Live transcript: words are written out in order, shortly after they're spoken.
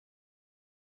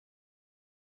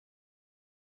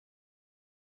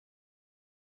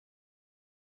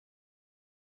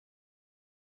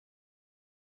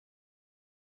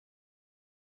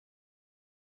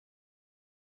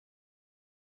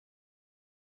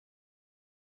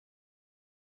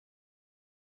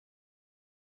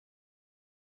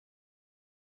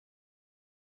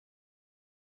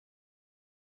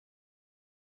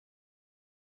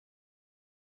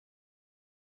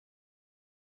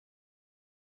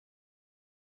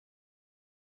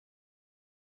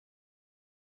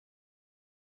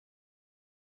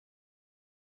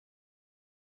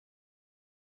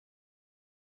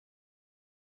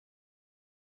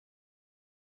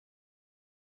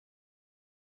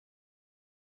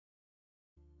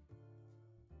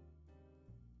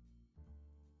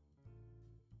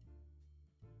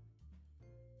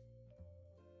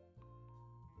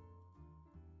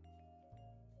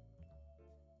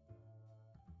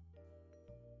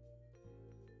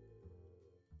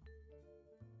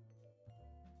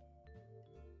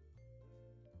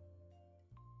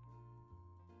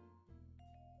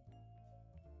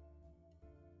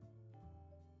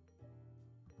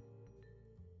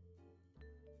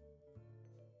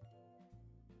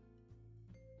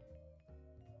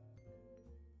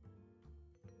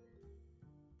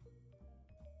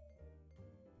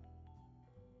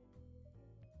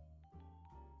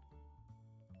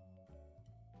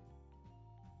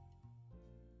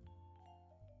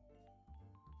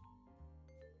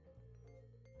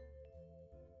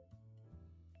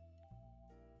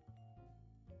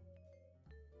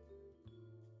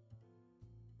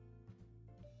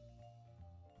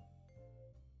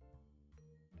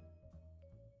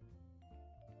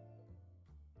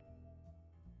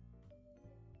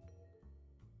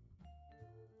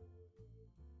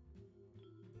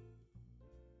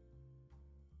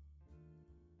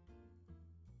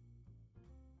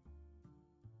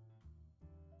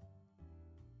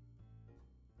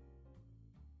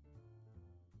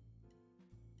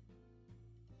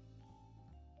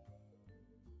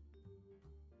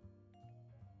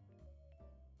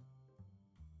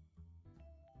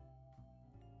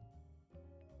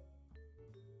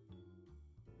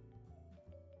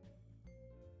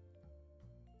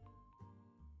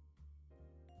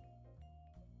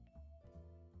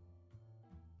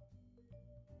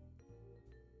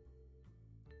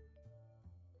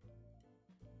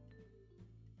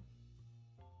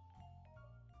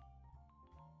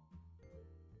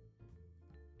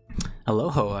Hello,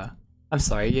 Hoa. I'm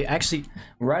sorry. Actually,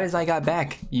 right as I got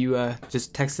back, you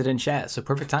just texted in chat. So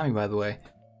perfect timing, by the way.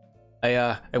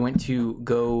 I went to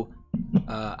go.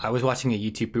 I was watching a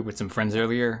YouTube group with some friends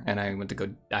earlier, and I went to go.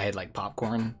 I had like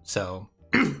popcorn, so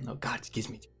oh god, excuse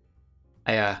me.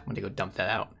 I went to go dump that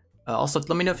out. Also,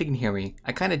 let me know if you can hear me.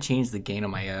 I kind of changed the gain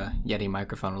on my Yeti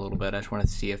microphone a little bit. I just wanted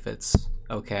to see if it's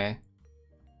okay.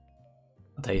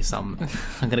 I'll tell you something.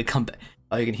 I'm gonna come back.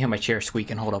 Oh, you can hear my chair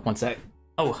squeaking. Hold up one sec.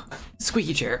 Oh,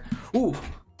 squeaky chair. Ooh.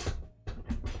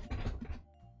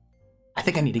 I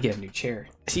think I need to get a new chair.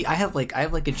 See, I have like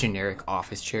a generic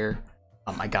office chair.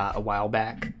 I got a while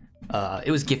back. It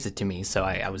was gifted to me, so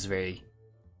I was very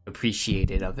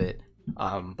appreciated of it.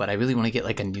 But I really want to get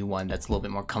like a new one that's a little bit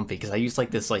more comfy because I use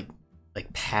like this like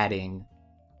padding.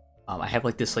 I have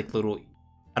like this like little.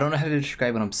 I don't know how to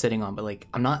describe what I'm sitting on, but like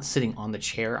I'm not sitting on the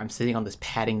chair. I'm sitting on this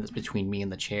padding that's between me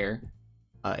and the chair.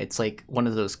 It's like one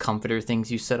of those comforter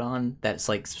things you sit on that's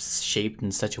like shaped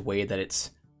in such a way that it's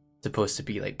supposed to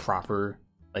be like proper.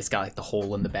 Like it's got like the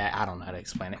hole in the back. I don't know how to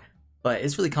explain it, but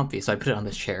it's really comfy. So I put it on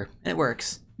this chair and it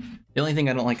works. The only thing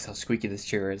I don't like is how squeaky this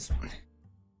chair is.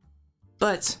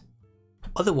 But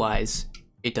otherwise,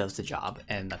 it does the job,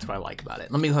 and that's what I like about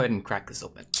it. Let me go ahead and crack this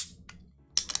open.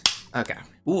 Okay.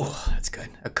 Ooh, that's good.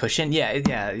 A cushion? Yeah.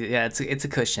 It's a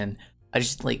cushion. I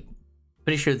just like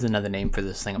pretty sure there's another name for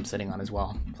this thing I'm sitting on as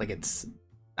well. Like it's,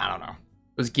 I don't know.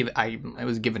 It was given. It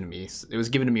was given to me. It was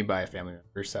given to me by a family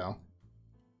member. So.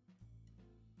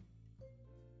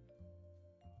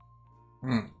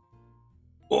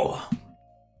 Oh,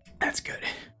 that's good.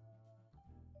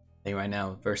 Hey, right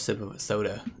now, first sip of a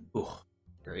soda. Ooh,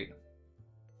 great.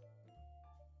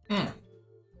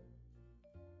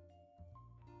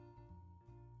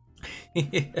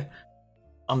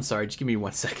 I'm sorry, just give me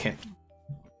 1 second.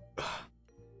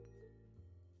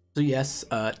 So yes,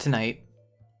 tonight,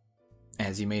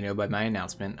 as you may know by my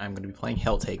announcement, I'm going to be playing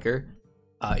Helltaker.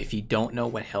 If you don't know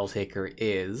what Helltaker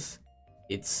is,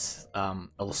 it's a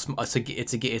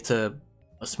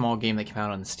small game that came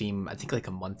out on Steam, I think like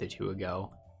a month or two ago.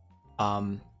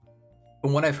 From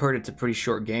what I've heard, it's a pretty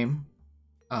short game,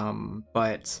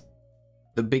 but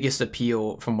the biggest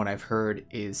appeal from what I've heard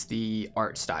is the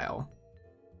art style.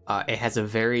 It has a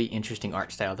very interesting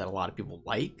art style that a lot of people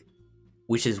like,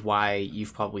 which is why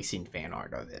you've probably seen fan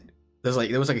art of it. There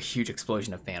was like a huge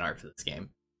explosion of fan art for this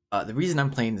game. The reason I'm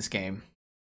playing this game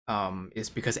is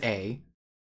because I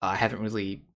haven't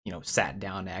really, sat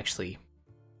down to actually.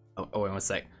 Oh, wait 1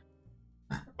 sec.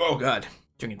 Oh god,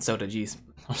 drinking soda. Jeez,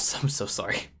 I'm so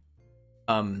sorry.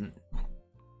 The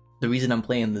reason I'm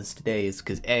playing this today is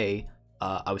because I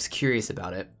was curious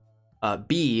about it.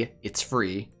 B, it's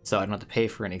free, so I don't have to pay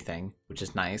for anything, which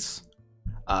is nice.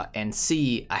 And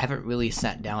C, I haven't really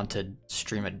sat down to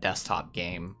stream a desktop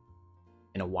game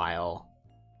in a while.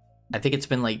 I think it's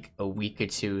been like a week or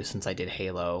two since I did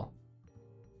Halo,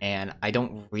 and I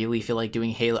don't really feel like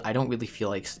doing Halo. I don't really feel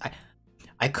like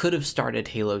I could have started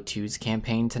Halo 2's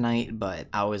campaign tonight, but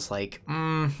I was like,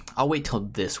 I'll wait till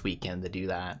this weekend to do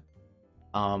that.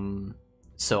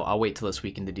 So I'll wait till this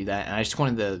weekend to do that, and I just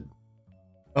wanted to.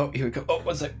 Oh, here we go. Oh,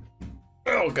 1 sec.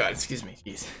 Oh god, excuse me.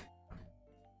 Jeez.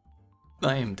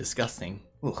 I am disgusting.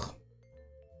 Ugh.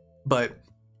 But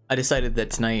I decided that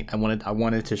tonight I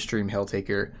wanted to stream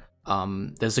Helltaker.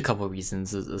 There's a couple of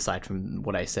reasons aside from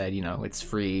what I said. It's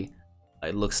free.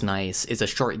 It looks nice. It's a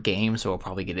short game, so I'll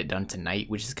probably get it done tonight,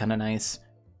 which is kind of nice.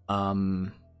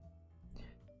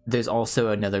 There's also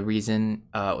another reason.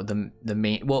 The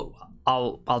main. Well,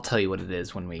 I'll tell you what it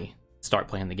is when we start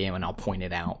playing the game, and I'll point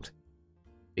it out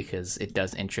because it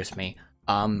does interest me.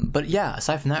 But yeah,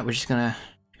 aside from that, we're just gonna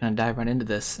dive right into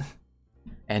this,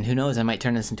 and who knows, I might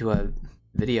turn this into a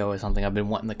video or something. I've been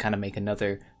wanting to kind of make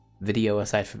another video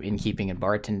aside from innkeeping and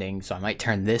bartending, so I might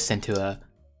turn this into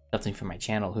something for my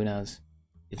channel. Who knows?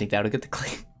 You think that'll get the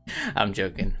click? I'm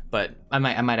joking, but I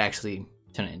might actually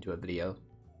turn it into a video.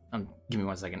 Give me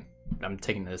 1 second. I'm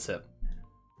taking this sip.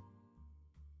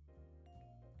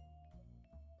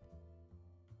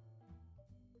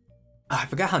 I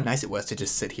forgot how nice it was to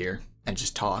just sit here and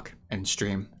just talk and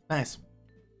stream. Nice.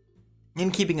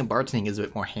 Innkeeping and bartending is a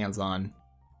bit more hands-on,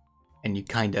 and you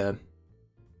kind of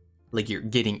like you're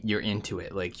into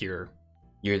it. Like you're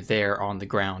there on the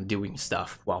ground doing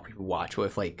stuff while people watch.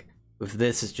 With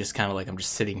this is just kind of like I'm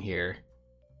just sitting here,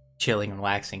 chilling,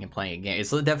 relaxing, and playing a game.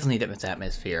 It's definitely a different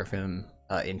atmosphere from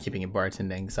innkeeping and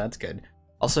bartending, so that's good.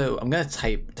 Also, I'm gonna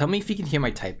type. Tell me if you can hear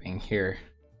my typing here.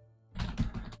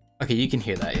 Okay, you can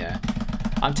hear that, yeah.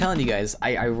 I'm telling you guys,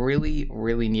 I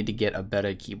really need to get a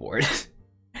better keyboard.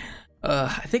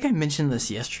 I think I mentioned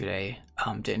this yesterday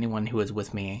to anyone who was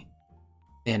with me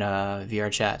in a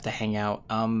VR chat to hang out.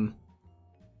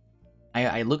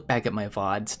 I look back at my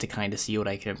VODs to kind of see what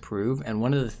I can improve, and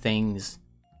one of the things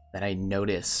that I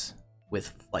notice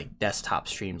with like desktop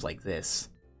streams like this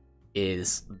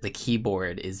is the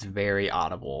keyboard is very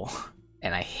audible,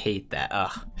 and I hate that.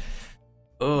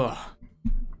 Ugh.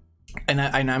 And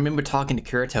I remember talking to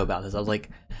Kirito about this. I was like,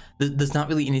 there's not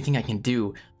really anything I can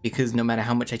do, because no matter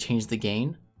how much I change the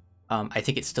gain, I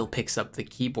think it still picks up the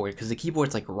keyboard, because the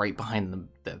keyboard's like right behind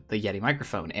the Yeti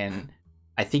microphone, and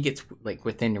I think it's like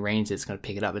within range it's going to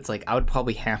pick it up. It's like I would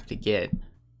probably have to get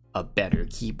a better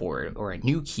keyboard or a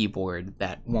new keyboard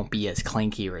that won't be as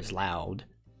clanky or as loud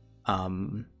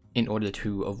in order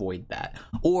to avoid that.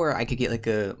 Or I could get like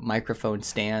a microphone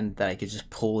stand that I could just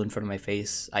pull in front of my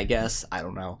face, I guess. I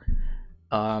don't know.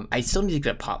 I still need to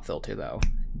get a pop filter though.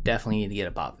 Definitely need to get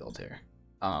a pop filter.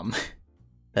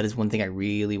 That is one thing I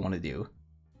really want to do.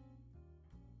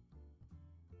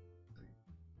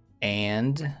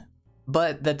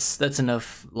 But that's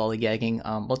enough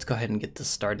lollygagging. Let's go ahead and get this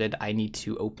started. I need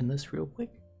to open this real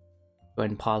quick. Go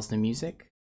ahead and pause the music.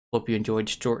 Hope you enjoyed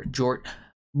George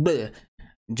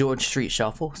Street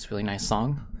Shuffle. It's a really nice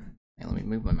song. And let me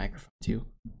move my microphone too.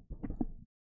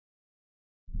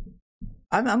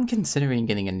 I'm considering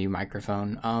getting a new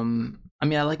microphone. I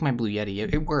mean, I like my Blue Yeti.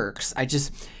 It works. I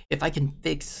just, if I can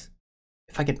fix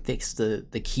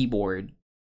the keyboard.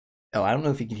 Oh, I don't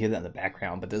know if you can hear that in the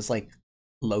background, but there's like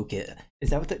locust. Is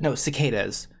that what no,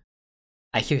 cicadas.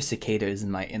 I hear cicadas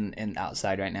in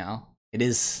outside right now. It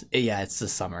is, yeah, it's the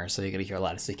summer, so you're gonna hear a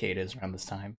lot of cicadas around this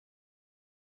time.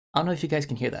 I don't know if you guys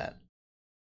can hear that.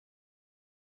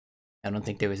 I don't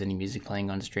think there was any music playing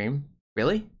on stream.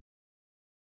 Really?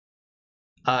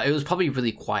 It was probably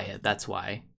really quiet, that's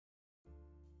why.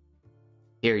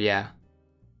 Here, yeah.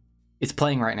 It's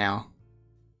playing right now.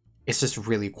 It's just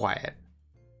really quiet.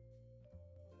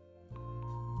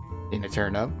 Need to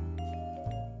turn up.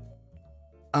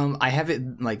 I have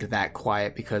it like that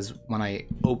quiet because when I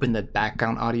open the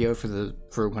background audio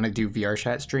for when I do VR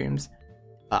chat streams,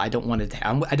 I don't want it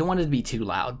to be too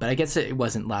loud, but I guess it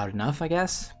wasn't loud enough, I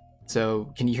guess.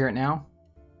 So, can you hear it now?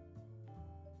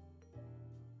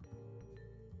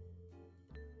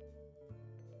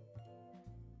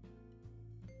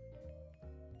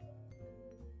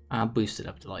 I'll boost it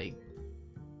up to like...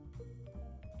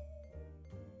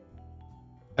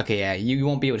 Okay, yeah, you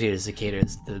won't be able to hear the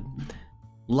cicadas.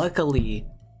 Luckily,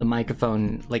 the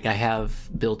microphone, like I have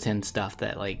built-in stuff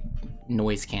that like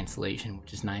noise cancellation,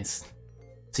 which is nice.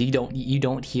 So you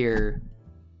don't hear...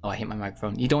 Oh, I hit my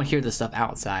microphone. You don't hear the stuff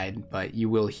outside, but you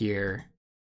will hear...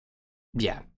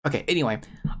 Yeah. Okay, anyway,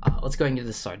 let's go ahead and get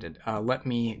this started. Let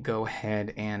me go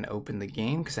ahead and open the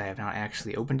game, because I have not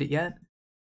actually opened it yet.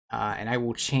 And I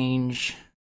will change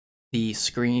the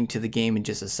screen to the game in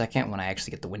just a second when I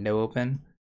actually get the window open.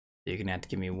 You're gonna have to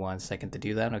give me 1 second to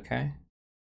do that, okay?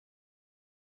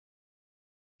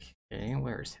 Okay,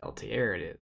 where's Helltaker? There it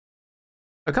is.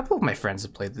 A couple of my friends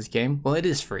have played this game. Well, it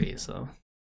is free, so...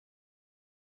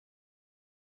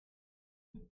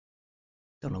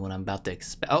 Don't know what I'm about to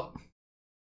expect. Oh!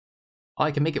 Oh,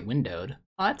 I can make it windowed.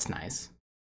 Oh, that's nice.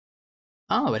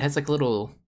 Oh, it has like a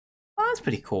little... Oh, that's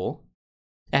pretty cool.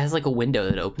 It has like a window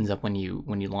that opens up when you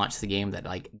launch the game that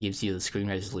like gives you the screen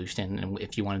resolution and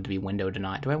if you want it to be windowed or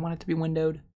not. Do I want it to be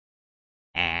windowed?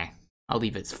 I'll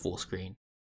leave it full screen.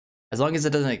 As long as it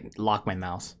doesn't like, lock my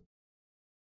mouse.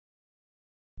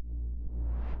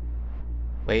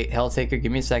 Wait, Helltaker,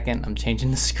 give me a second. I'm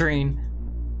changing the screen.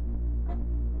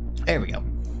 There we go.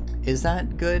 Is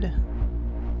that good?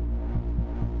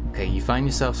 Okay, you find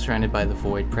yourself surrounded by the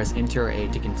void. Press Enter or A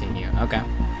to continue. Okay.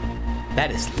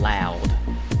 That is loud.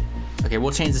 Okay,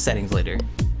 we'll change the settings later.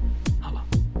 Well,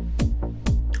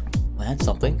 that's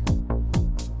something.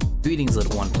 Greetings,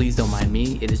 little one. Please don't mind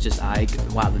me. It is just I.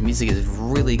 Wow, the music is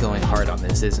really going hard on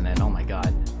this, isn't it? Oh my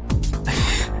god.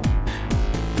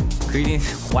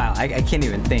 Greetings. Wow, I can't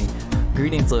even think.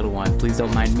 Greetings, little one. Please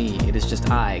don't mind me. It is just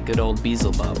I, good old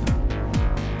Beelzebub.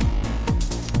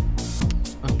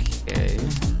 Okay.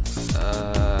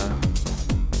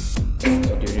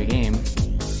 Do your game.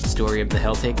 Story of the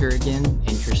Helltaker again.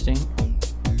 Interesting.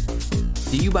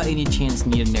 Do you by any chance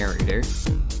need a narrator?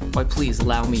 Why please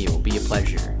allow me, it will be a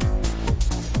pleasure.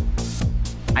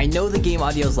 I know the game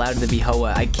audio is louder than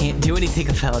Behoa. I can't do anything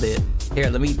about it. Here,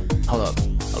 let me... Hold up.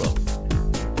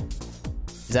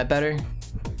 Is that better?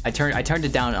 I turned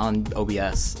it down on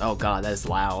OBS. Oh god, that is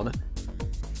loud.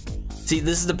 See,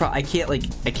 this is the problem. I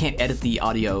can't edit the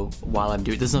audio while I'm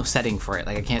doing... There's no setting for it.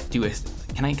 Like, I can't do it.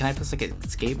 Can I press like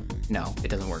escape? No, it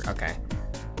doesn't work. Okay.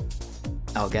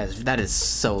 Oh guys, that is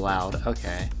so loud.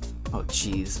 Okay. Oh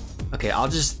jeez. Okay, I'll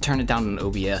just turn it down on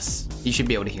OBS. You should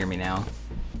be able to hear me now.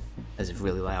 That's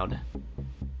really loud.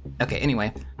 Okay,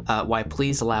 anyway, why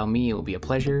please allow me, it will be a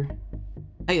pleasure.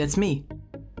 Hey, that's me!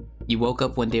 You woke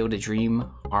up one day with a dream,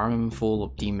 arm full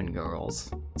of demon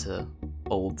girls. It's a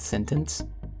bold sentence.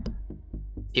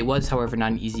 It was, however,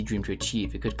 not an easy dream to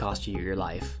achieve. It could cost you your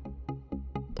life.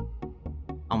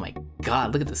 Oh my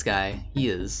god, look at this guy. He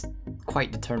is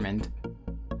quite determined.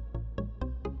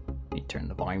 Let me turn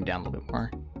the volume down a little bit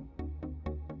more.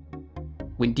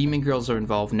 When demon girls are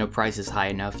involved, no price is high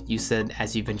enough, you said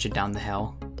as you ventured down the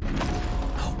hell.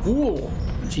 Whoa!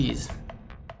 Jeez.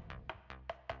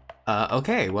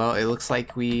 Okay, well, it looks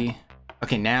like we...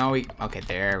 Okay, now we... Okay,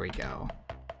 there we go.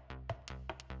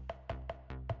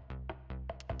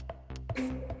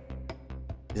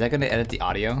 Is that gonna edit the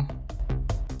audio?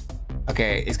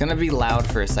 Okay, it's gonna be loud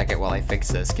for a second while I fix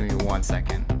this. Give me 1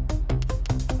 second.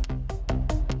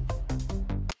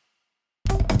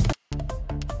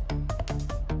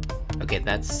 Okay,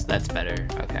 that's better.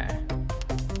 Okay.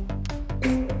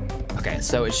 Okay,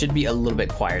 so it should be a little bit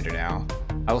quieter now.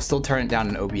 I will still turn it down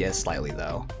in OBS slightly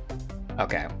though.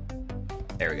 Okay.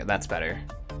 There we go, that's better.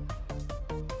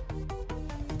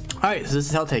 Alright, so this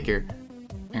is Helltaker.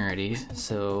 Alrighty,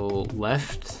 so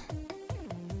left.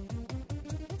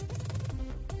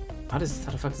 How does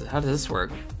this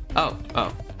work? Oh.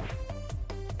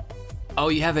 Oh,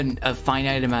 you have a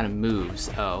finite amount of moves.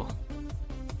 Oh.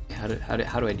 How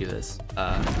do I do this?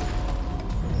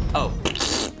 Oh.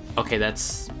 Okay,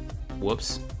 that's...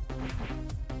 Whoops.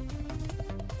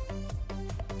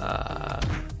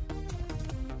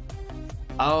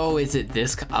 Oh, is it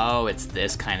this? Oh, it's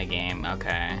this kind of game.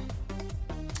 Okay.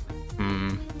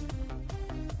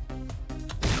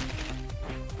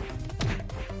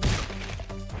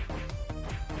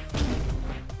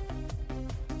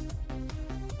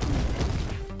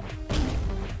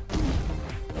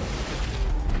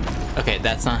 Okay,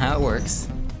 that's not how it works.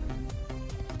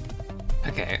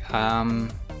 Okay,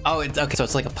 oh, it's okay, so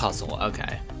it's like a puzzle.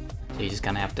 Okay. So you just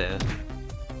kind of have to...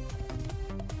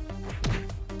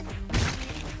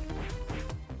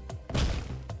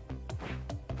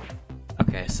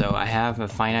 Okay, so I have a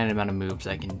finite amount of moves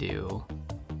I can do.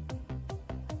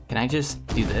 Can I just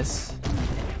do this?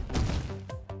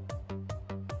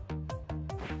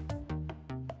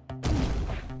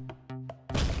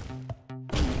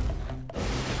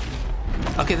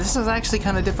 Okay, this is actually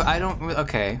kind of different. I don't...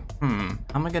 Okay. How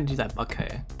am I gonna do that?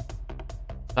 Okay.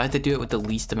 So I have to do it with the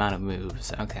least amount of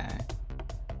moves. Okay.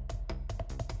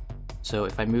 So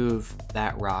if I move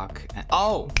that rock... And,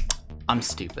 oh! I'm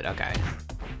stupid. Okay.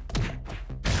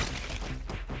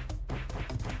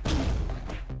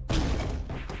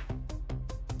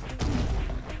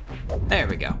 There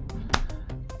we go.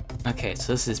 Okay,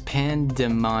 so this is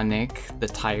Pandemonic, the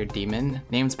Tired Demon.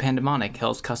 Name's Pandemonic,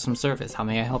 Hell's Custom Service. How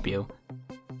may I help you?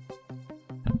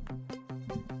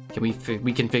 Can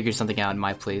we can figure something out in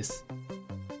my place?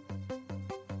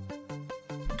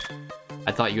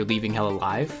 I thought you were leaving Hell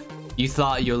alive? You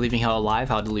thought you were leaving Hell alive?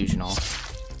 How delusional.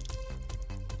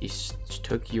 You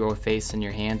took your face in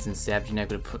your hands and stabbed your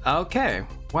neck with a... Okay.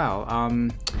 Wow,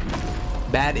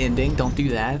 bad ending. Don't do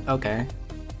that. Okay.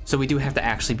 So we do have to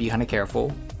actually be kind of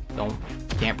careful.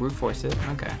 Can't brute force it.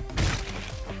 Okay.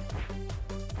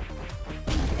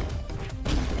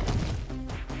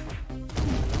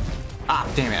 Ah,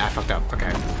 damn it, I fucked up.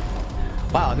 Okay.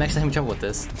 Wow, I'm actually having trouble with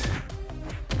this.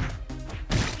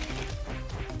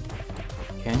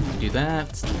 Okay, do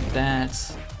that,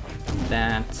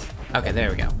 that. Okay, there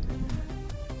we go.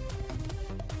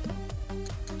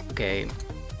 Okay.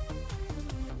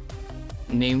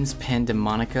 Name's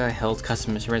Pandemonica, held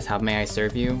customer service. How may I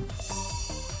serve you?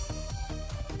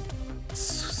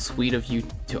 Sweet of you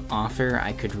to offer.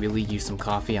 I could really use some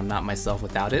coffee. I'm not myself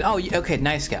without it. Oh, okay,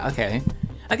 nice guy. Okay.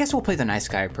 I guess we'll play the nice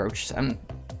guy approach.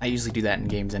 I usually do that in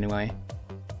games anyway.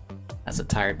 That's a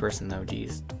tired person though,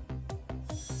 geez.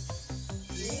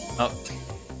 Oh.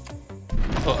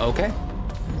 Oh, okay.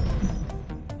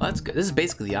 Well, that's good. This is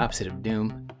basically the opposite of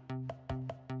Doom.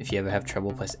 If you ever have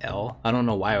trouble, press L. I don't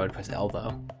know why I would press L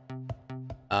though.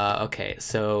 Okay,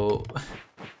 so...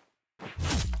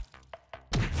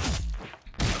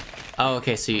 Oh,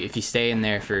 okay, so if you stay in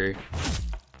there for...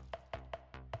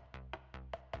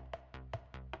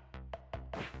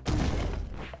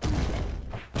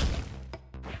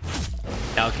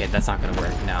 Okay, that's not gonna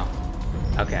work, no.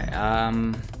 Okay,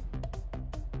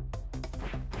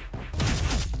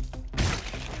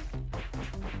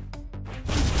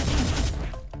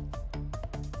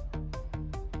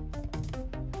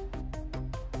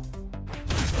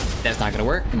 that's not gonna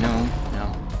work? No.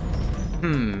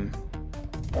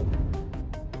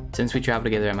 Since we travel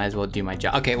together, I might as well do my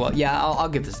job. Okay, well, yeah, I'll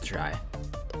give this a try.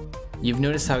 You've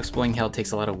noticed how exploring Hell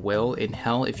takes a lot of will. In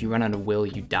Hell, if you run out of will,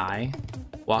 you die.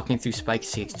 Walking through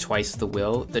spikes takes twice the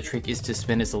will. The trick is to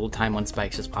spend as little time on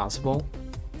spikes as possible.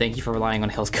 Thank you for relying on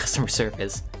Hell's customer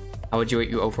service. How would you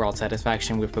rate your overall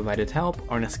satisfaction with provided help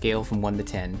on a scale from 1 to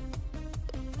 10?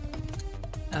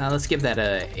 Let's give that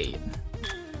a 8.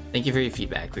 Thank you for your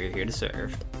feedback. We're here to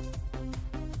serve.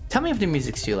 Tell me if the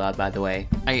music's too loud, by the way.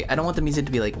 I don't want the music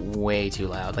to be like way too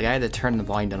loud. Like I had to turn the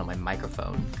volume down on my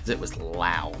microphone because it was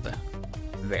loud.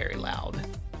 Very loud.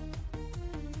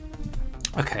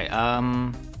 Okay,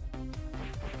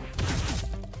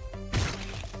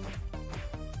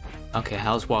 okay,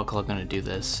 how's Wildclaw gonna do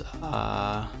this?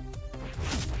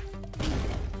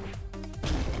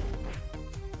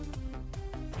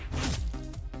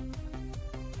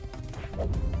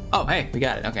 Oh, hey, we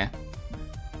got it, okay.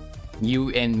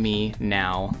 You and me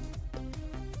now.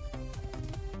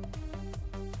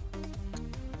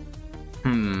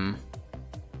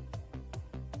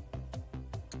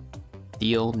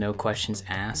 Deal, no questions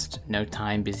asked. No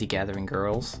time, busy gathering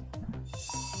girls.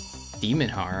 Demon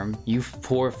harm. You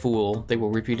poor fool. They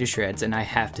will rip you to shreds, and I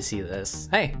have to see this.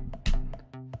 Hey!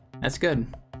 That's good.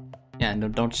 Yeah, no,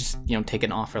 don't just, you know, take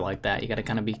an offer like that. You gotta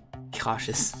kind of be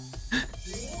cautious.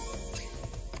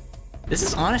 This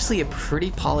is honestly a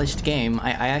pretty polished game.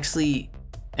 I actually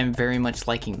am very much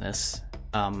liking this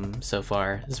so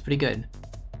far. This is pretty good.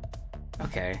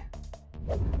 Okay.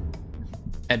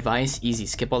 Advice, easy.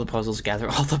 Skip all the puzzles, gather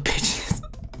all the bitches,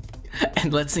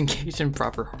 and let's engage in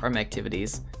proper harm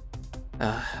activities.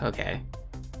 Okay.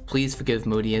 Please forgive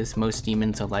Modius. Most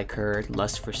demons are like her.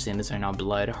 Lust for sin is in our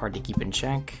blood, hard to keep in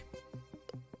check.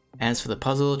 As for the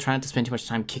puzzle, try not to spend too much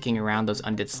time kicking around those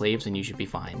undead slaves and you should be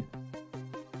fine.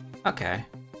 Okay.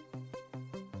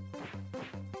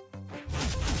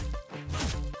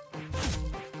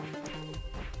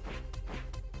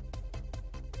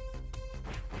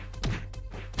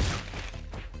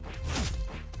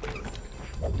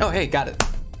 Oh, hey, got it.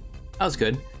 That was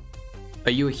good.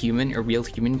 Are you a human, a real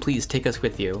human? Please take us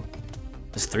with you.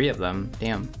 There's 3 of them.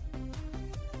 Damn.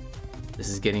 This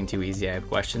is getting too easy. I have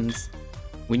questions.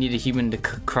 We need a human to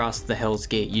cross the Hell's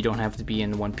Gate. You don't have to be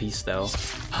in one piece, though.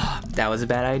 That was a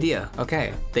bad idea.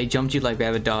 Okay. They jumped you like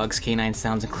rabid dogs. Canine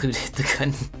sounds included.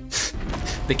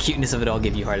 The cuteness of it all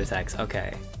gave you heart attacks.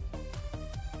 Okay.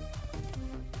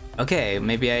 Okay,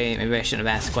 maybe I shouldn't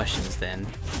have asked questions then.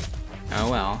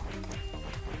 Oh well.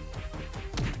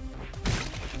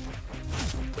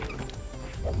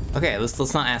 Okay,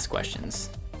 let's not ask questions.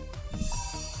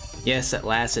 Yes, at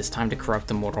last it's time to corrupt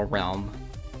the mortal realm.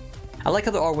 I like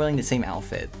how they're all wearing the same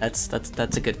outfit. That's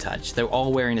a good touch. They're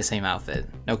all wearing the same outfit.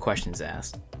 No questions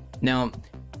asked. Now,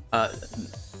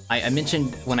 I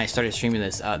mentioned when I started streaming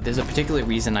this, there's a particular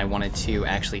reason I wanted to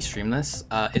actually stream this.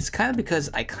 It's kind of because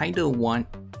I kind of want...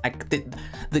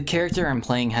 the character I'm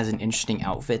playing has an interesting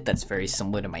outfit that's very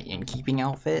similar to my innkeeping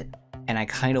outfit, and I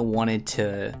kind of wanted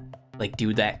to like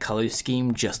do that color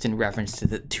scheme just in reference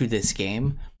to this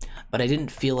game, but I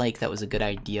didn't feel like that was a good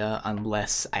idea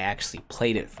unless I actually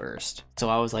played it first. So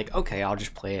I was like, okay, I'll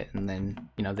just play it, and then,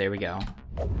 you know, there we go.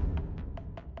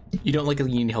 You don't like you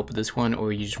need help with this one,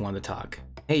 or you just want to talk?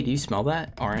 Hey, do you smell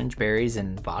that? Orange berries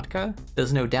and vodka?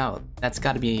 There's no doubt. That's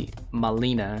gotta be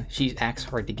Malina. She acts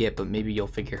hard to get, but maybe you'll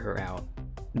figure her out.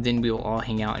 Then we'll all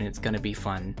hang out and it's gonna be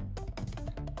fun.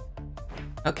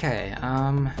 Okay,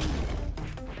 how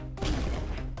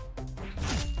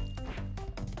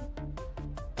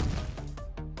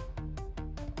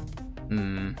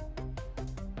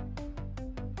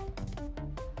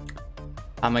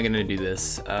am I gonna do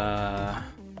this? Let's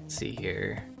see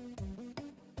here.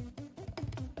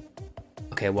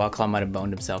 Okay, Wildclaw might have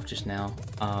boned himself just now.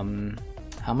 How am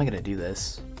I gonna do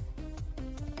this?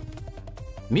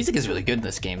 Music is really good in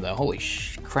this game though, holy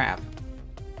crap.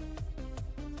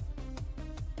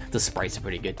 The sprites are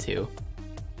pretty good too.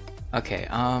 Okay,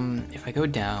 if I go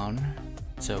down,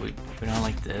 so we go down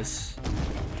like this.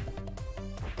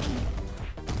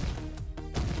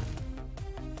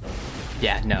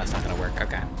 Yeah, no, it's not gonna work,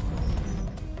 okay.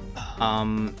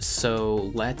 So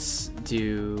let's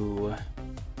do...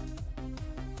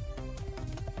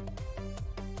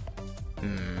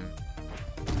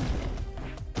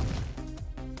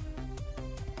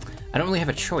 I don't really have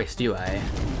a choice, do I?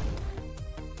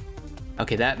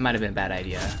 Okay, that might have been a bad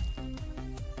idea.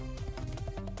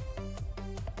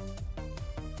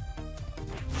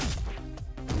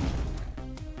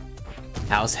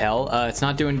 How's Hell? It's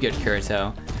not doing good,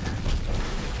 Kirito.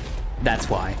 That's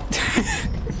why.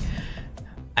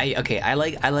 I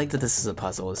like that this is a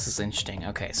puzzle. This is interesting.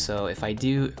 Okay, so if I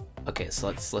do, okay, so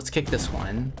let's kick this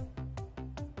one.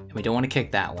 And we don't want to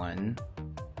kick that one.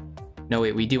 No,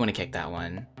 wait, we do want to kick that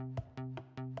one.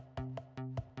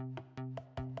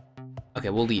 Okay,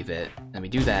 we'll leave it. Let me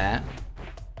do that.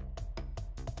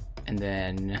 And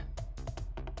then...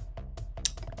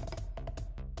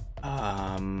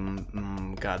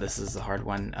 God, this is a hard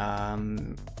one.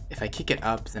 If I kick it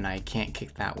up, then I can't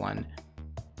kick that one.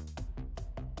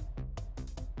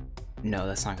 No,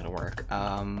 that's not gonna work.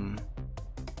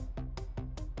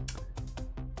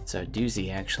 So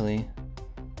doozy, actually.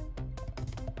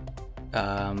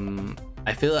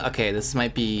 I feel like, okay, this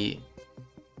might be...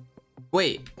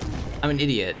 Wait, I'm an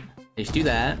idiot. Just do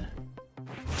that.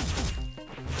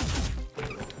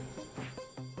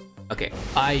 Okay,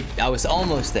 I was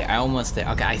almost there.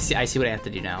 Okay, I see what I have to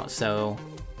do now. So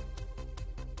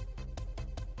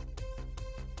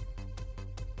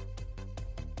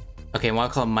okay,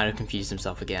 Wildclaw might have confused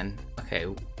himself again. Okay,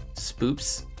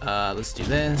 spoops. Let's do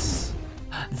this.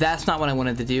 That's not what I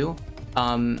wanted to do.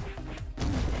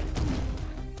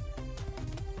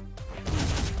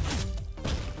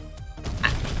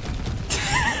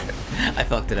 I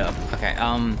fucked it up. Okay,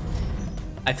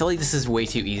 I feel like this is way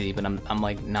too easy, but I'm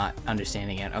like not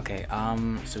understanding it. Okay,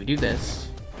 so we do this.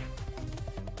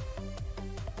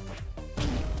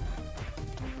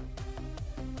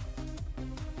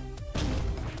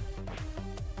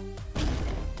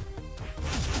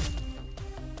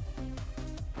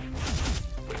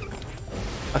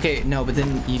 Okay, no, but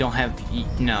then you don't have,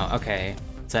 no, okay.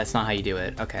 So that's not how you do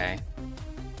it, okay.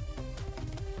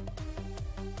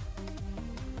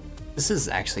 This is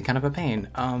actually kind of a pain.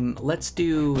 Let's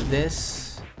do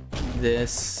this,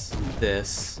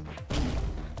 this.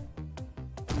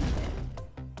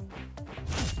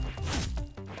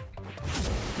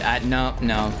 No.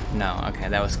 Okay,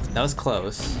 that was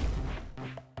close.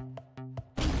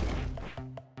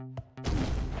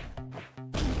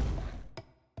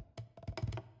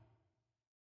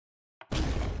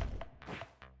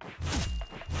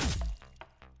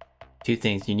 Two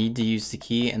things. You need to use the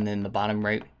key, and then the bottom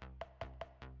right.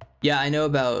 Yeah, I know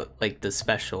about, like, the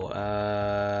special,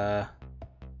 That's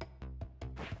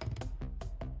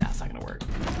not gonna work.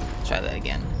 Let's try that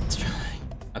again. Let's try.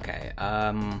 Okay,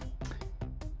 wow,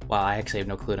 I actually have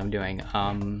no clue what I'm doing.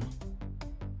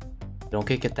 Don't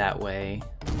kick it that way.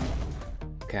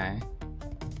 Okay.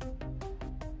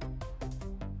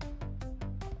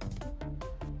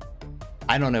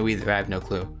 I don't know either, I have no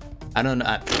clue. I don't know,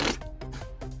 I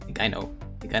think I know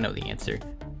the answer.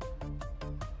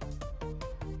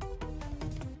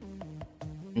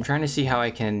 I'm trying to see how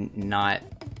I can not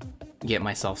get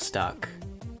myself stuck.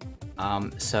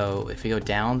 So if we go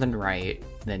down then right,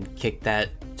 then kick that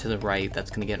to the right,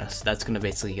 that's gonna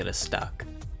basically get us stuck,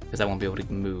 because I won't be able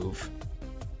to move.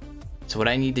 So what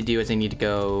I need to do is I need to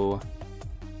go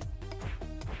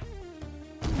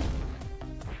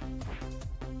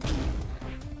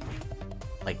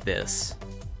like this,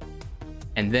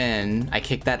 and then I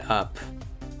kick that up.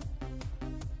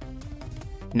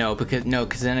 No,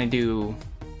 because then I do.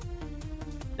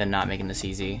 Then not making this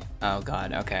easy. Oh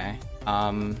god, okay.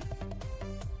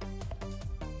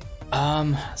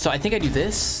 So I think I do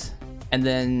this, and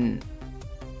then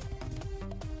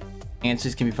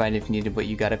answers can be provided if needed, but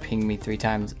you gotta ping me 3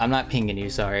 times. I'm not pinging you,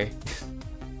 sorry.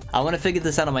 I want to figure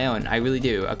this out on my own, I really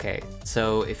do. Okay,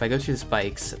 so if I go through the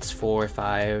spikes, it's 4,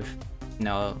 5,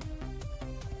 no.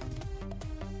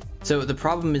 So the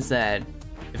problem is that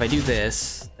if I do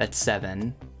this, that's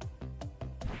 7.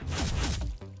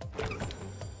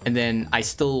 And then I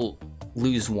still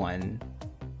lose 1.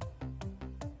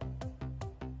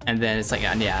 And then it's like,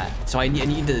 yeah. So I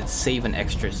need to save an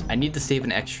extra. I need to save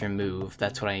an extra move.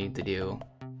 That's what I need to do.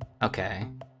 Okay.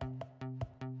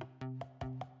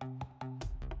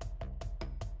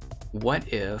 What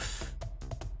if...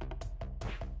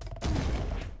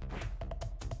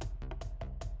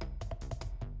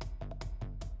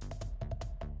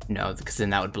 No, because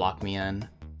then that would block me in.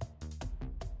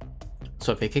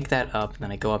 So if I kick that up,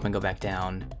 then I go up and go back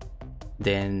down,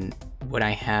 then would I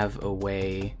have a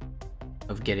way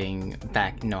of getting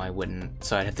back? No, I wouldn't.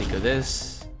 So I'd have to go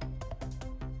this.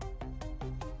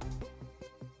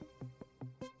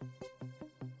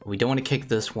 We don't want to kick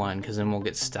this one, because then we'll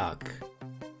get stuck.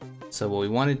 So what we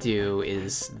want to do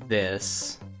is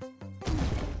this.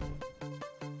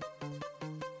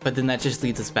 But then that just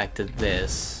leads us back to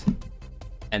this.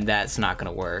 And that's not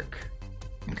going to work.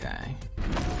 Okay.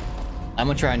 I'm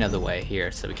gonna try another way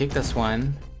here. So we kick this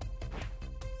one.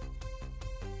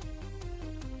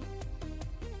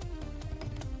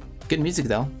 Good music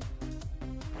though.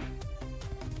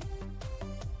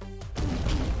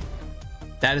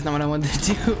 That is not what I wanted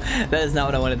to do. That is not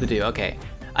what I wanted to do. Okay.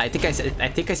 I think I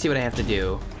see what I have to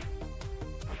do.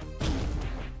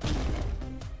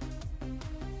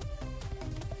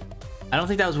 I don't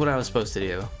think that was what I was supposed to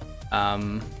do.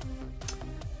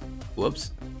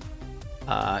 Whoops.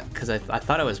 Because I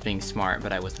thought I was being smart,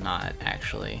 but I was not,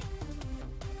 actually.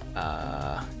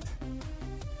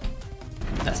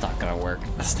 That's not gonna work.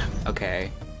 That's not...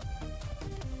 Okay.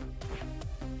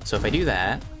 So if I do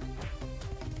that...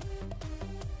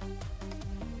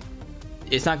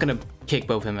 It's not gonna kick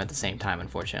both of them at the same time,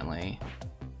 unfortunately.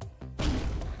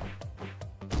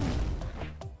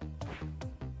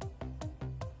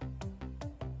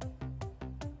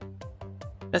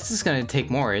 That's just gonna take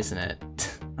more, isn't it?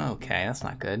 Okay, that's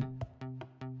not good.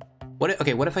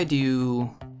 Okay, what if I do...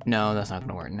 No, that's not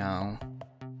gonna work, no.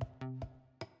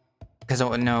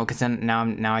 Because then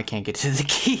now I can't get to the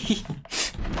key.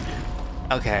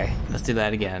 Okay, let's do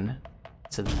that again.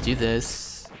 So do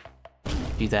this.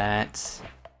 Do that.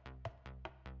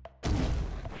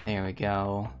 There we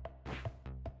go.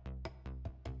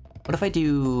 What if I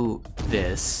do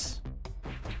this?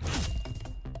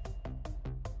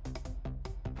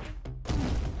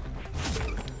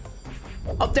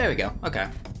 Oh, there we go. Okay.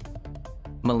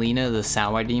 Melina the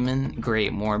Sour Demon?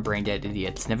 Great, more brain dead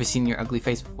idiots. Never seen your ugly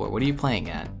face before. What are you playing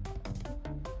at?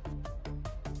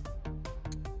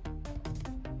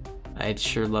 I'd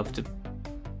sure love to...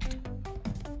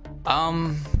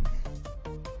 I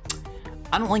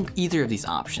don't like either of these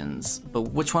options, but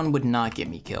which one would not get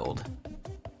me killed?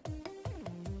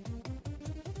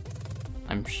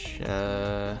 I'm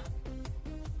sure...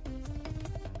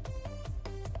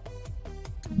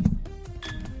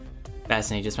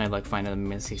 Fascinating, just my luck finding the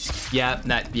mistakes. Yeah,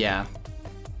 yeah.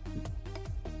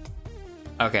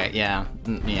 Okay, yeah,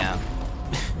 yeah.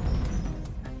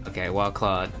 Okay, Wild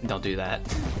Claw, don't do that.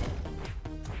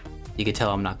 You can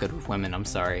tell I'm not good with women, I'm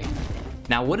sorry.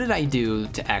 Now, what did I do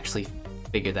to actually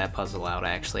figure that puzzle out,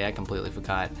 actually? I completely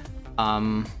forgot.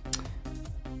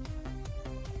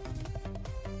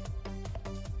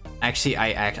 Actually,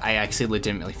 I actually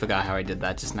legitimately forgot how I did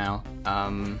that just now.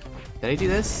 Did I do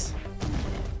this?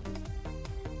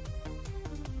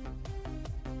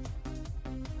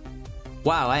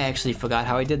 Wow, I actually forgot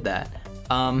how I did that.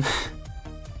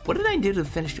 What did I do to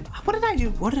finish? What did I do?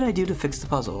 What did I do to fix the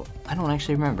puzzle? I don't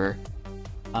actually remember.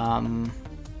 How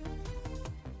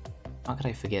could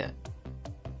I forget?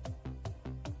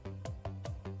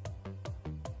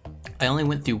 I only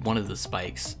went through one of the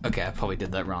spikes. Okay, I probably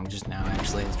did that wrong just now,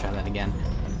 actually. Let's try that again.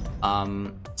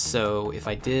 So if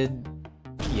I did...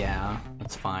 Yeah,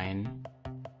 that's fine.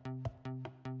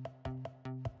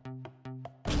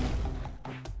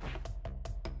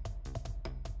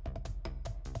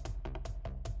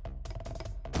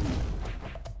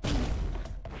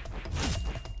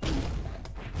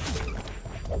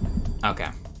 Okay.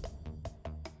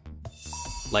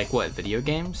 Like what, video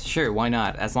games? Sure, why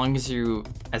not? As long as you're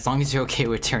okay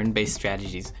with turn-based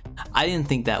strategies. I didn't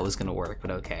think that was gonna work, but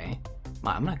okay.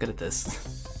 I'm not good at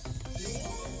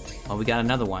this. Oh, we got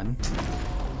another one.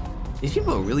 These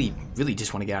people really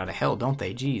just want to get out of hell, don't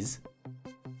they? Jeez.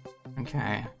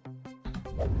 Okay.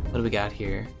 What do we got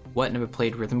here? What, never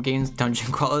played rhythm games?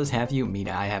 Dungeon crawlers, have you? Me,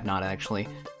 I have not, actually.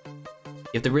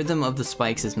 If the rhythm of the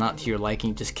spikes is not to your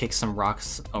liking, just kick some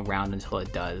rocks around until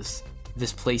it does.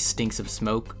 This place stinks of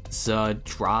smoke.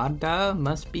 Zadrada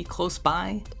must be close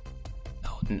by?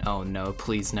 Oh no,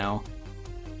 please no.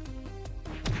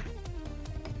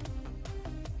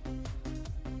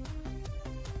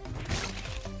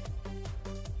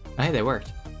 Oh, hey, they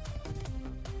worked.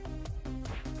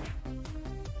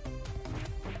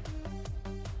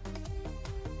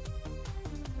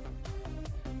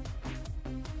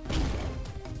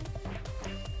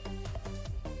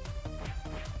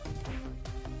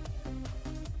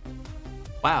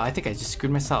 Wow, I think I just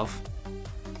screwed myself.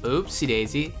 Oopsie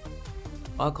daisy.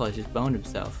 Alcohol just boned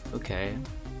himself. Okay.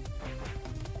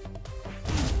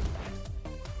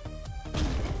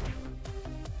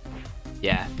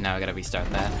 Yeah, now I gotta restart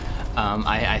that.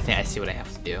 I think I see what I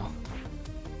have to do.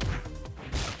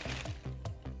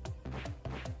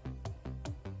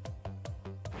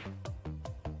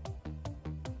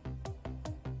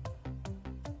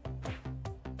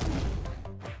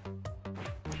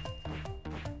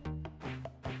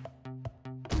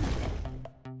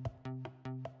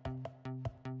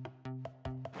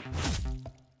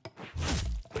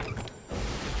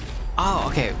 Oh,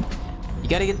 okay. You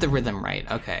gotta get the rhythm right.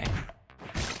 Okay.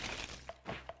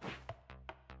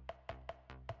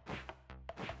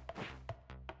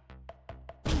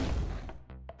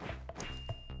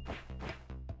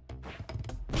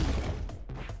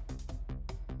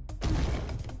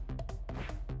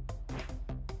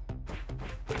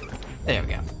 There we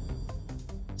go.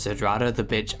 Zadrada the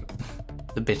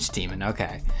bitch demon.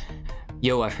 Okay.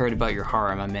 Yo, I've heard about your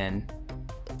harem. I'm in.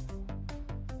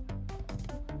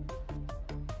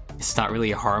 It's not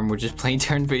really a harm, we're just playing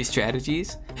turn-based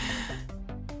strategies.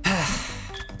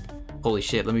 Holy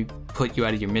shit, let me put you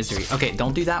out of your misery. Okay,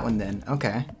 don't do that one then.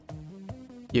 Okay.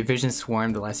 Your vision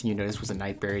swarmed, the last thing you noticed was a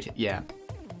night buried. Yeah.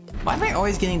 Why am I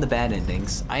always getting the bad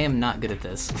endings? I am not good at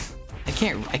this. I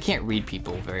can't read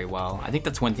people very well. I think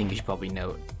that's one thing you should probably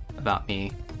note about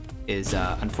me is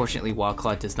unfortunately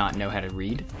Wildclaw does not know how to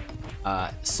read.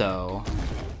 So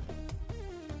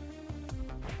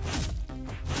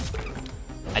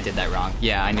I did that wrong.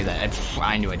 Yeah, I knew that.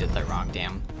 I knew I did that wrong,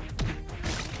 damn.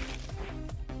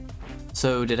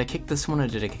 So did I kick this one or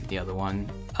did I kick the other one?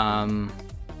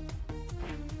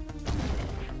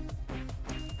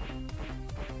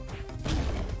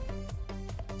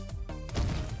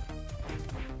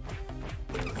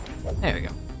 There we go.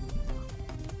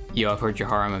 Yo, I've heard your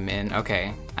harm, I'm in.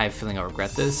 Okay, I have a feeling I'll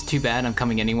regret this. Too bad, I'm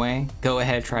coming anyway. Go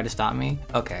ahead, try to stop me.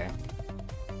 Okay.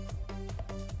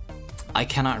 I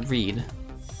cannot read.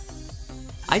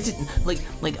 I didn't,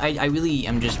 I really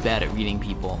am just bad at reading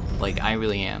people. Like, I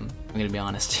really am. I'm gonna be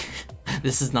honest.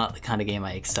 This is not the kind of game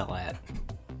I excel at.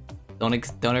 Don't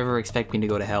ever expect me to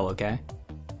go to hell, okay?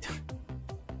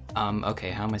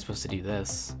 Okay, how am I supposed to do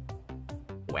this?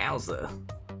 Wowza.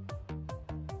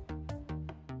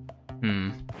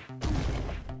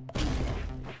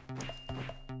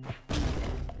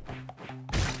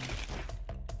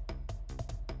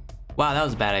 Wow, that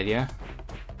was a bad idea.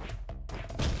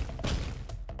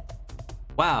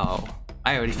 Wow,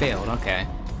 I already failed, okay.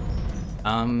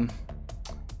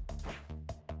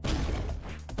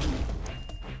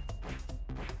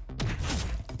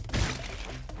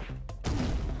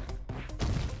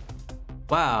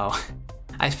 Wow,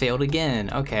 I failed again,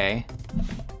 okay.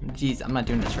 Jeez, I'm not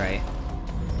doing this right.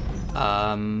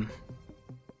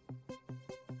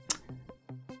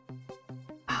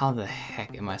 How the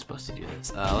heck am I supposed to do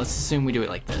this? Let's assume we do it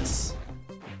like this.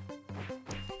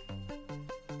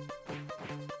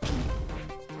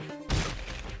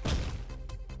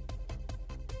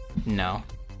 No.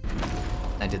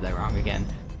 I did that wrong again.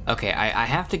 Okay, I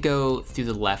have to go through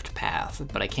the left path,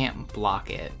 but I can't block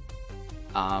it.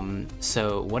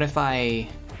 So what if I...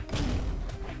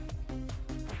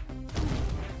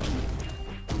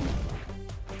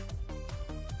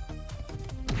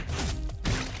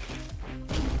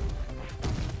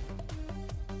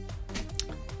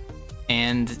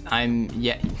 And I'm,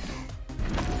 yeah,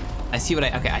 I see what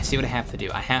I see what I have to do.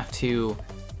 I have to,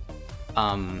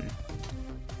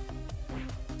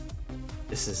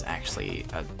 this is actually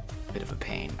a bit of a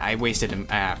pain. I wasted him,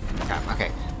 crap,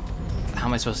 okay. How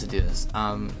am I supposed to do this?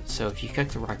 So if you kick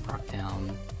the right rock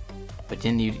down, but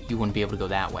then you wouldn't be able to go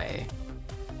that way.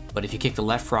 But if you kick the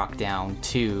left rock down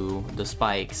to the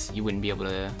spikes, you wouldn't be able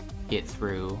to get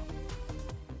through.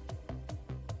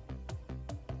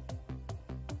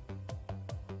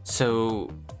 So,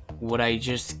 would I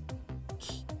just...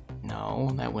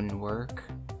 No, that wouldn't work.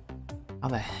 How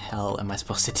the hell am I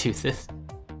supposed to do this?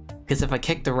 Because if I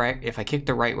kick the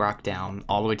right rock down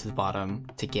all the way to the bottom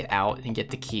to get out and get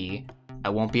the key, I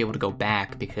won't be able to go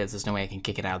back because there's no way I can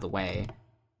kick it out of the way.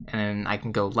 And then I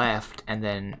can go left and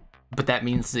then... But that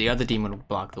means the other demon would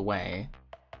block the way.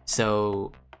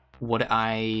 So, would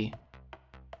I...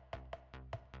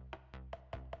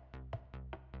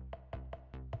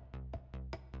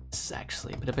 This is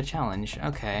actually a bit of a challenge.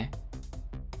 Okay.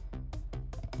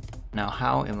 Now,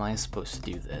 how am I supposed to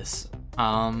do this?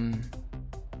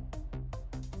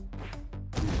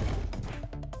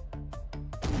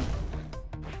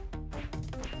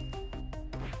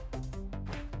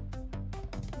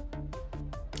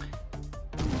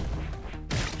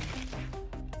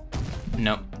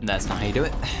 Nope, that's not how you do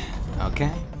it.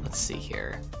 Okay, let's see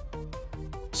here.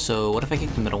 So, what if I kick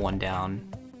the middle one down?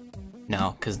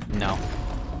 No, because no.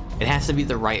 It has to be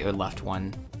the right or left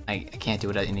one. I can't do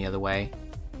it any other way.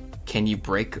 Can you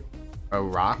break a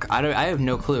rock? I have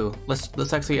no clue.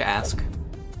 Let's actually ask.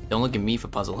 Don't look at me for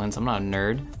puzzle hints. I'm not a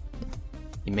nerd.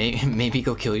 You maybe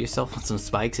go kill yourself on some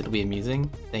spikes. It'll be amusing.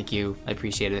 Thank you. I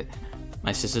appreciate it.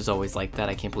 My sister's always like that.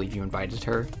 I can't believe you invited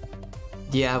her.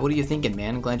 Yeah, what are you thinking,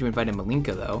 man? I'm glad you invited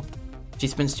Malinka though. She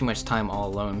spends too much time all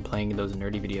alone playing those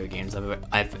nerdy video games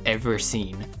I've ever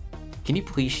seen. Can you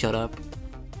please shut up?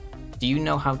 Do you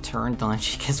know how turned on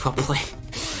she gets while playing?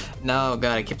 No,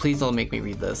 God, please don't make me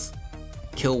read this.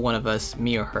 Kill one of us,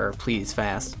 me or her, please,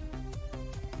 fast.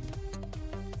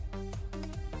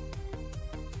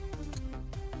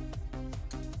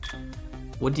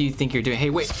 What do you think you're doing? Hey,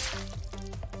 wait!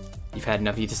 You've had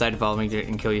enough. You decided to follow me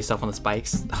and kill yourself on the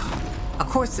spikes? Of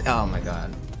course. Oh my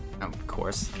God. Of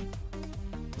course.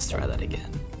 Let's try that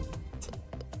again.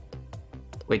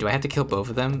 Wait, do I have to kill both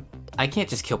of them? I can't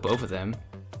just kill both of them.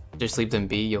 Just leave them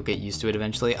be, you'll get used to it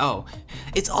eventually. Oh,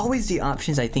 it's always the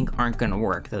options I think aren't gonna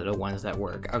work that are the ones that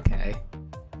work. Okay.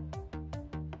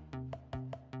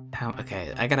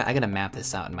 Okay, I gotta map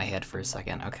this out in my head for a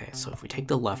second. Okay, so if we take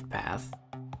the left path,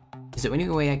 is there any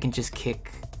way I can just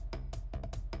kick?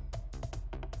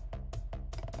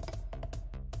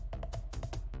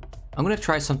 I'm gonna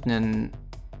try something.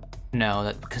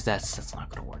 No, because that's not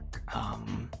gonna work.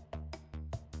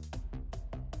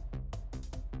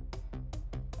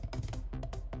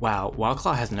 Wow,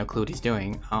 Wildclaw has no clue what he's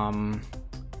doing.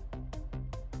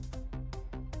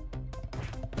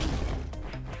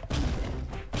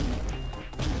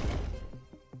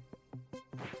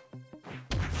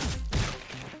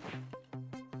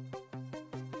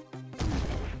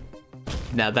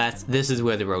 Now this is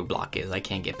where the roadblock is. I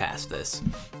can't get past this.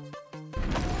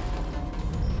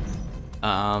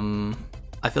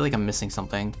 I feel like I'm missing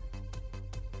something.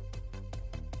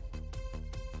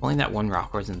 Only that one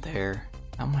rock wasn't there.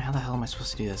 How the hell am I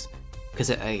supposed to do this? Because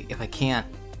if I can't...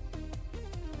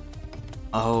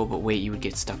 Oh, but wait, you would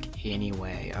get stuck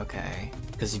anyway. Okay.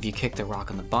 Because if you kick the rock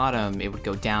on the bottom, it would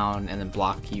go down and then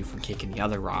block you from kicking the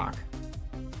other rock.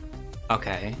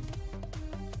 Okay.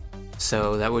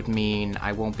 So that would mean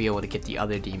I won't be able to get the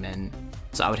other demon.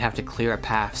 So I would have to clear a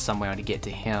path somewhere to get to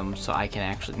him so I can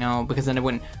actually... No, because then it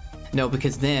wouldn't... No,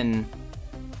 because then...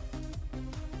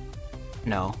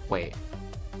 No, wait.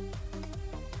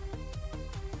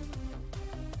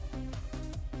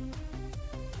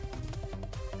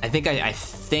 I think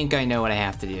I know what I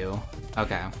have to do.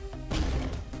 Okay.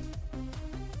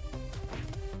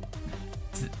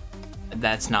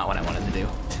 That's not what I wanted to do.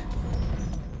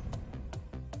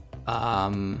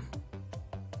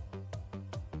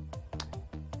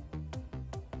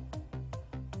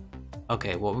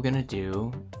 Okay, what we're gonna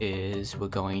do is we're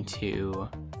going to...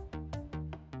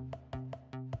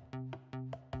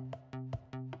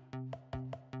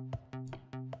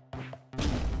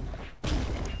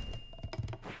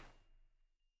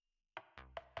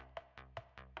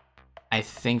 I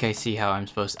think I see how I'm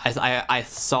supposed to... I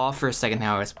saw for a second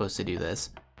how I was supposed to do this,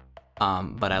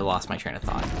 but I lost my train of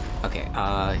thought. Okay,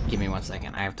 give me 1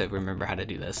 second. I have to remember how to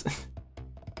do this.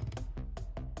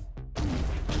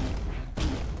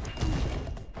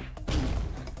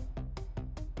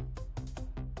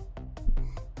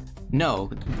 No,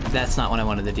 that's not what I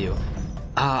wanted to do.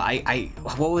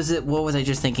 What was it? What was I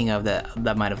just thinking of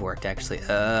that might have worked actually?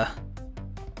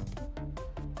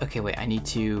 Okay, wait. I need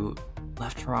to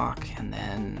left rock and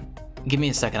then give me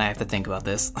a second. I have to think about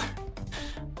this.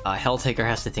 Helltaker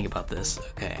has to think about this.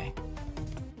 Okay.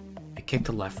 I kick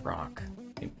the left rock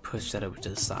and push that over to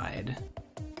the side.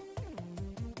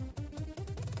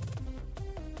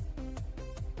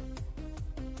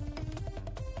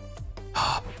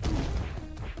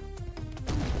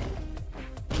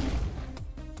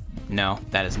 No,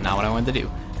 that is not what I wanted to do.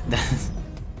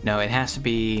 No, it has to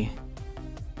be...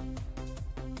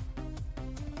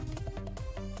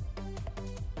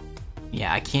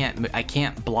 Yeah, I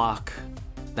can't block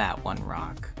that one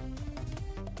rock.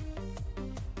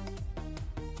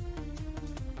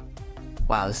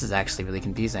 Wow, this is actually really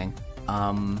confusing. How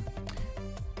am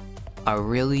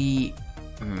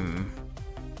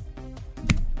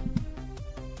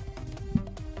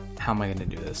I gonna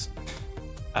do this?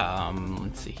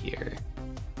 Let's see here.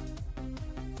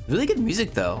 Really good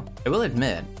music though, I will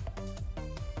admit.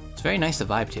 It's very nice to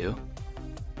vibe to.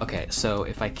 Okay, so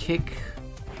if I kick...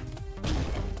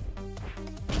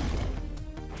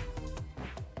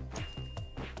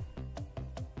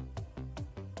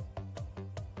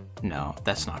 No,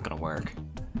 that's not gonna work.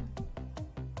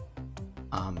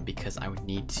 Because I would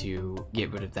need to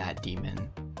get rid of that demon.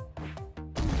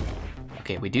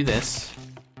 Okay, we do this.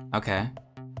 Okay.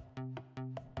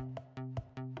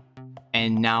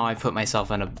 And now I put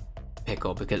myself in a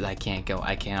pickle because I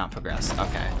cannot progress.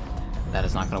 Okay. That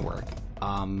is not gonna work.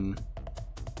 I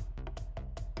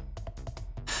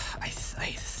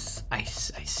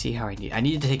see how I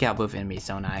need to take out both enemies,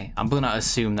 don't I? I'm gonna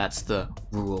assume that's the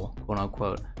rule, quote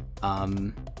unquote.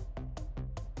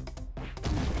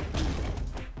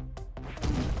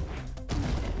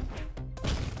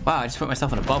 Wow, I just put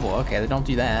myself in a bubble. Okay, don't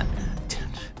do that.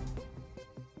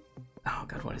 Oh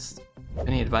god, what is...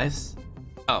 Any advice?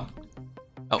 Oh.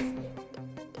 Oh.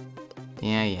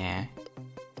 Yeah.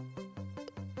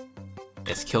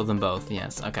 Let's kill them both,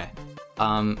 yes, okay.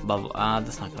 Bubble,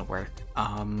 that's not gonna work.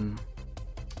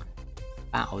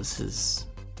 Wow, this is...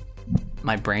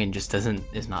 My brain just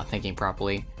is not thinking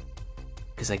properly.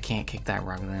 Because I can't kick that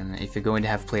rock. Then if you're going to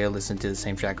have player listen to the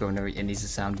same track over and over, it needs to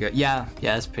sound good. Yeah,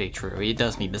 that's pretty true. It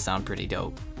does need to sound pretty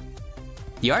dope.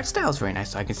 The art style is very nice,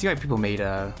 so I can see why people made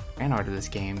fan art of this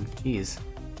game. Jeez.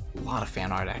 A lot of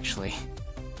fan art, actually.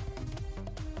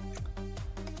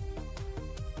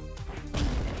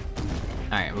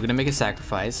 Alright, we're gonna make a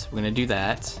sacrifice. We're gonna do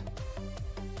that.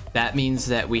 That means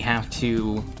that we have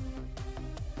to...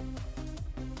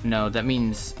 No, that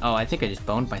means... Oh, I think I just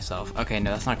boned myself. Okay,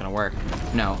 no, that's not gonna work.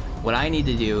 No, what I need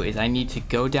to do is I need to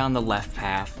go down the left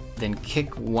path, then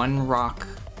kick one rock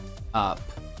up.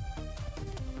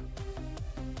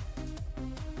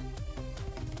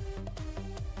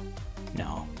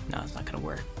 No, it's not gonna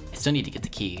work. I still need to get the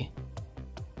key.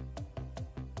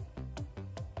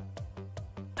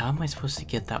 How am I supposed to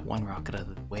get that one rocket out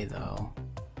of the way, though?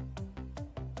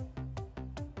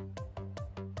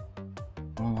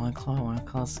 Well, One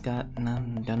Claw's got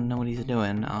doesn't know what he's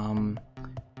doing. I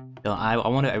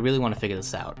really want to figure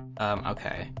this out.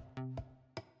 Okay.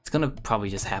 It's gonna probably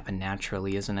just happen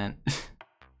naturally, isn't it?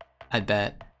 I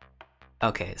bet.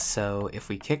 Okay, so if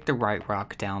we kick the right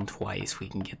rock down twice, we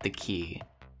can get the key,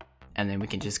 and then we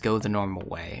can just go the normal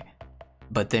way.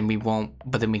 But then we won't.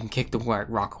 But then we can kick the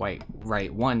rock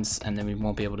right once, and then we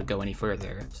won't be able to go any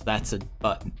further. So that's a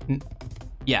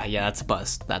yeah, that's a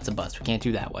bust. That's a bust. We can't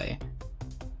do that way.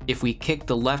 If we kick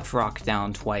the left rock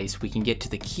down twice, we can get to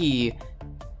the key,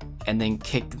 and then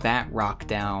kick that rock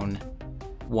down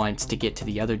once to get to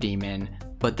the other demon.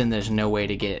 But then there's no way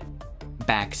to get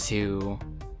back to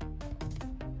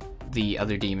the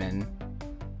other demon,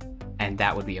 and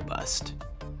that would be a bust.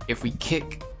 If we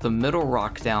kick the middle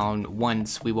rock down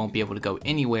once, we won't be able to go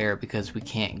anywhere because we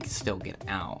can't still get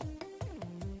out.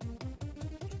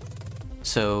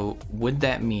 So would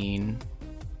that mean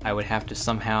I would have to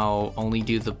somehow only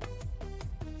do the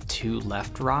 2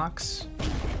 left rocks?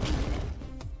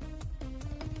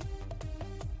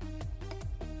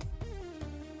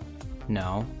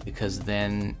 No, because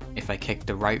then if I kick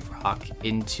the right rock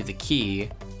into the key,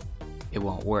 it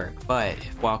won't work. But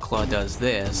if Wild Claw does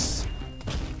this,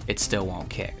 it still won't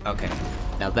kick. Okay,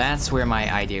 now that's where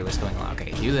my idea was going on.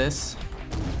 Okay, do this.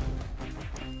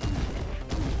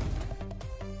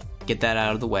 Get that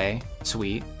out of the way.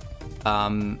 Sweet.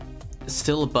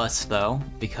 Still a bust though,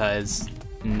 because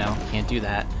no, can't do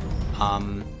that.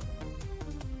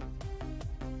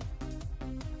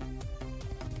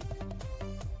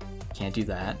 Can't do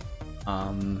that.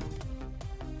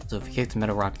 So if we kick the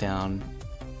middle rock down,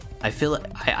 I feel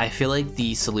like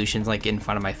the solution's like in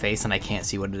front of my face and I can't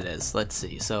see what it is. Let's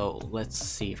see. So let's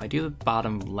see if I do the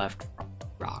bottom left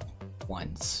rock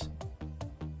once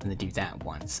and then do that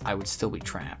once, I would still be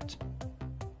trapped.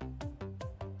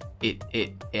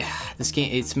 This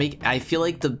game, I feel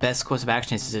like the best course of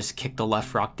action is to just kick the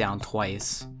left rock down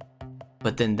twice,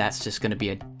 but then that's just gonna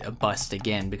be a bust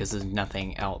again because there's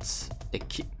nothing else to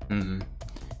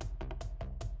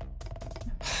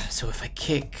So if I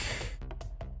kick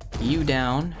you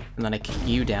down and then I kick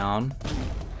you down,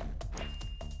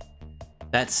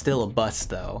 that's still a bust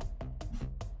though.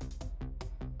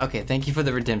 Okay, thank you for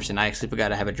the redemption. I actually forgot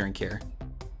to have a drink here.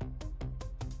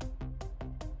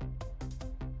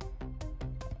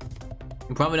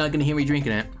 You're probably not gonna hear me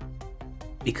drinking it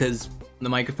because the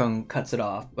microphone cuts it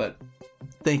off, but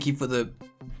thank you for the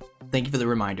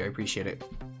reminder. I appreciate it.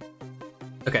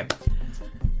 Okay.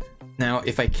 Now,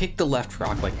 if I kick the left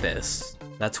rock like this,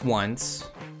 that's once,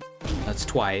 that's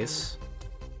twice.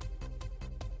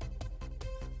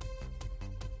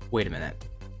 Wait a minute.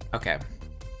 Okay.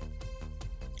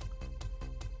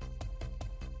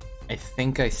 I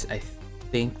think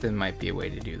there might be a way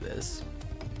to do this.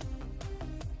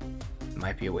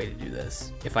 Might be a way to do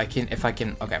this. If I can,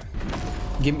 okay.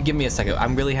 Give me a second.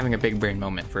 I'm really having a big brain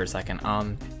moment for a second.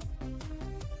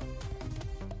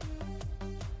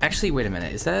 Actually, wait a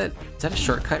minute. Is that a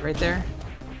shortcut right there?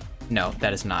 No,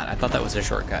 that is not. I thought that was a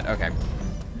shortcut. Okay.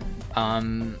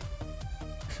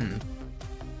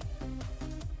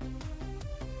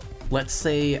 Let's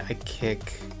say I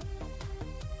kick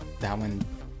that one.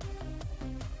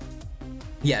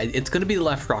 Yeah, it's gonna be the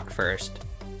left rock first.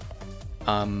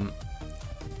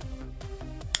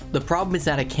 The problem is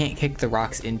that I can't kick the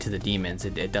rocks into the demons.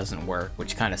 It doesn't work,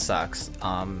 which kind of sucks.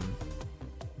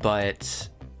 But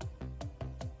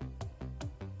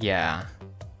yeah,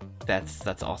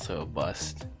 that's also a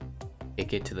bust.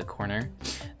 Kick it to the corner.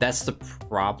 That's the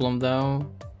problem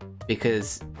though,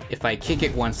 because if I kick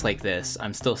it once like this,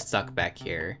 I'm still stuck back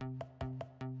here.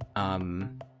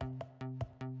 And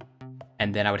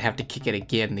then I would have to kick it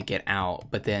again to get out,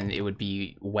 but then it would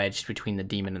be wedged between the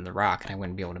demon and the rock, and I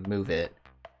wouldn't be able to move it.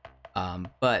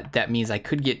 But that means I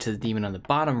could get to the demon on the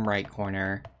bottom right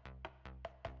corner.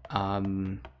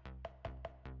 No,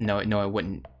 I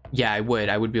wouldn't. Yeah, I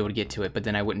would be able to get to it, but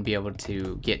then I wouldn't be able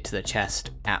to get to the chest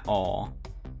at all.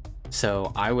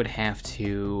 So I would have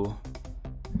to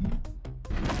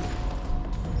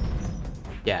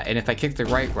Yeah, and if I kick the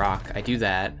right rock, I do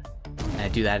that, and I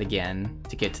do that again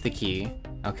to get to the key.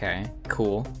 Okay,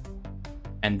 cool.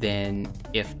 And then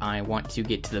if I want to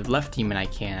get to the left demon, I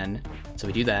can. So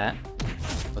we do that.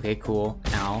 Okay, cool.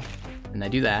 Ow. And I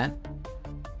do that.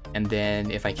 And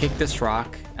then if I kick this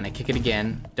rock, and I kick it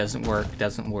again, doesn't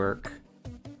work.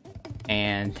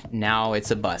 And now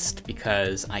it's a bust,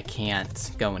 because I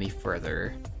can't go any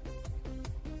further.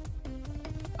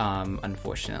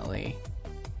 Unfortunately.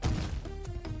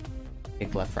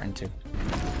 Big left front too.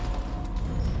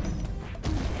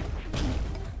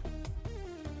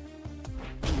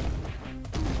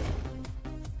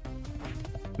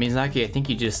 Mizaki, I think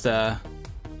you just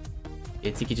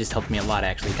helped me a lot,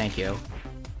 actually. Thank you.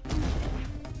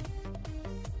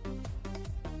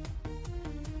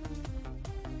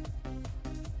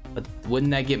 But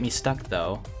wouldn't that get me stuck,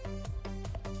 though?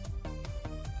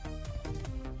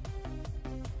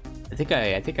 I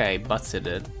think I busted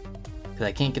it because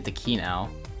I can't get the key now.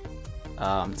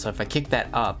 So if I kick that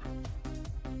up,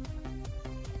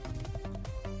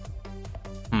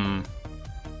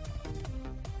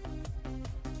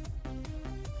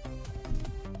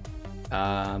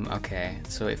 okay,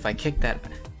 so if I kick that,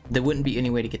 there wouldn't be any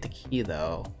way to get the key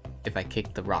though if I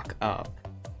kick the rock up.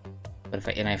 But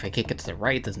if I kick it to the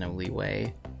right, there's no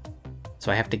leeway.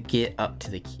 So I have to get up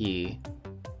to the key.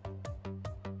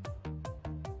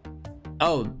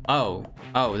 Oh,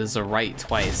 there's a right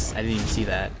twice. I didn't even see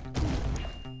that.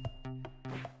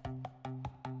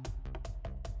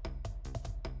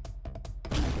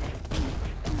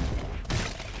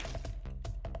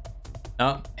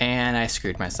 Oh, and I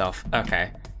screwed myself.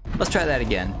 Okay, let's try that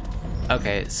again.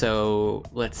 Okay, so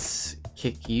let's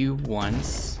kick you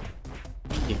once,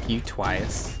 kick you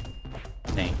twice.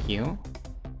 Thank you.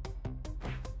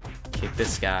 Kick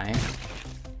this guy.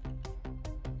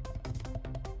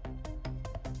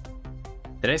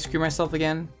 Did I screw myself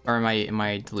again, or am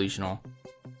I delusional?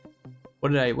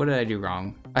 What did I do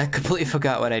wrong? I completely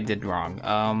forgot what I did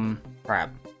wrong.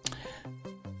 Crap.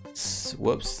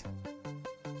 Whoops.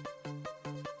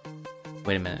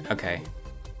 Wait a minute. Okay.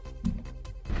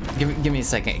 Give me a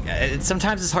second.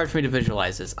 Sometimes it's hard for me to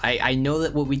visualize this. I know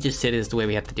that what we just did is the way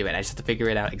we have to do it. I just have to figure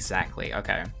it out exactly.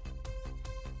 Okay.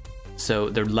 So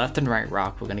the left and right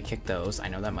rock, we're gonna kick those. I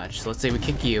know that much. So let's say we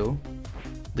kick you,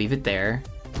 leave it there.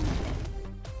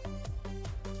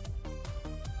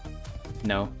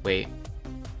 No, wait.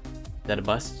 Is that a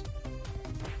bust?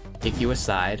 Kick you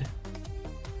aside.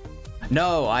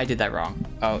 No, I did that wrong.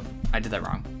 Oh, I did that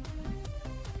wrong.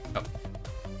 Oh,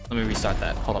 let me restart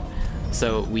that. Hold up.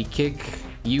 So we kick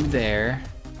you there,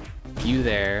 you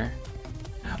there.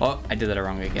 Oh, I did that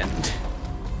wrong again.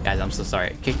 Guys, I'm so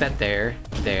sorry. Kick that there,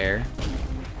 there,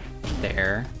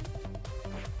 there.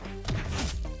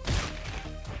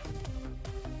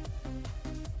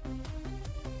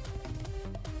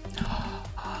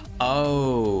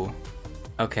 Oh,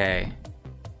 okay.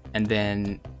 And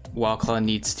then Wildclaw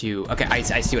needs to... Okay, I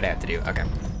see what I have to do. Okay.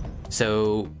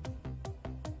 So...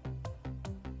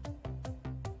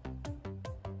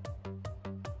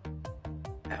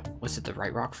 was it the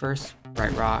right rock first?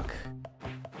 Right rock.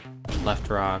 Left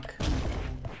rock.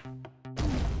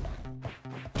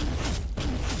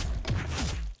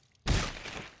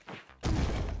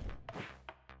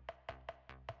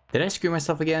 Did I screw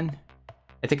myself again?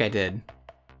 I think I did.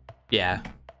 Yeah.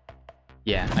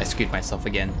 Yeah, I screwed myself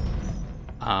again.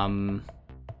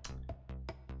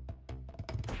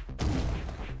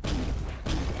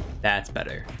 That's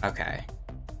better. Okay.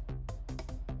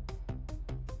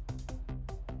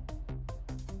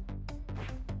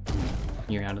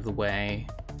 You're out of the way.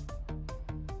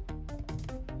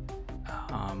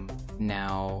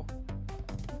 Now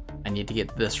I need to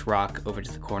get this rock over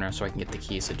to the corner so I can get the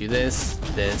key. So do this,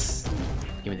 this,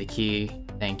 give me the key,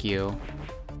 thank you.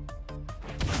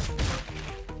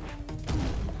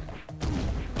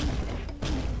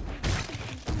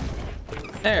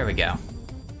 There we go.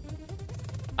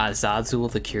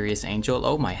 Azazul, the Curious Angel.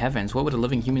 Oh my heavens, what would a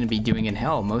living human be doing in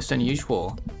hell? Most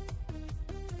unusual.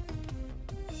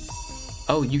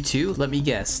 Oh, you too? Let me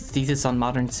guess. Thesis on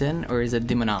modern sin, or is it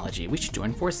demonology? We should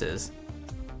join forces.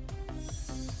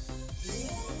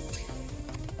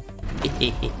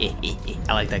 I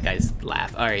like that guy's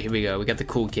laugh. Alright, here we go. We got the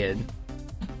cool kid.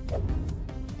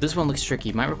 This one looks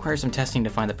tricky. Might require some testing to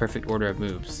find the perfect order of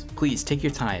moves. Please, take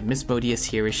your time. Miss Modius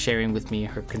here is sharing with me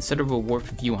her considerable warped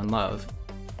view on love.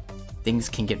 Things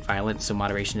can get violent, so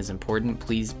moderation is important.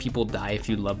 Please, people die if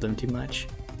you love them too much.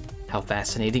 How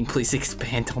fascinating. Please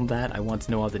expand on that. I want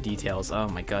to know all the details. Oh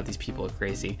my god, these people are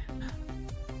crazy.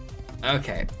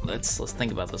 Okay, let's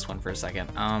think about this one for a second.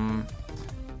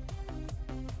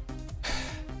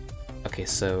 Okay,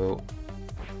 so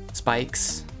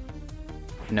Spikes.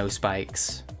 No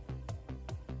spikes.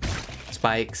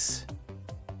 Spikes.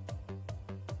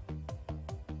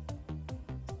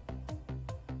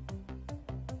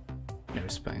 No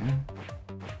spike.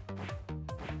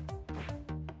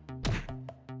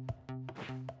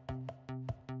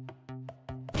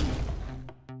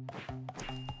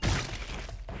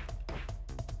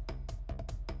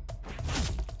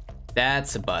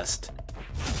 That's a bust.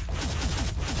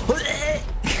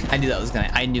 I knew that was gonna.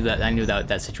 I knew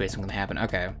that situation was gonna happen.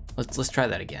 Okay, let's try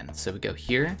that again. So we go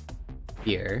here,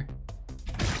 here.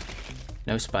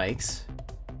 No spikes.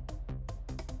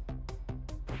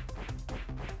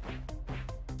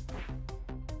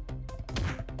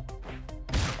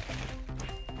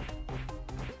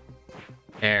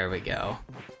 There we go.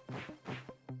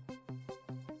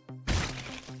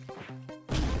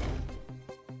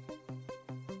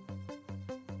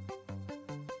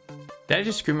 Did I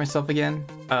just screw myself again?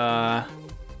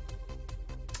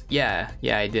 Yeah,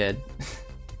 I did.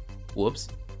 Whoops.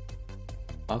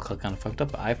 Oh, kind of fucked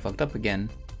up. I fucked up again.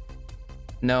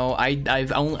 No, I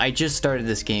just started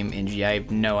this game, Inji.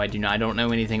 No, I do not. I don't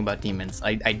know anything about demons.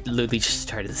 I literally just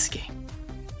started this game.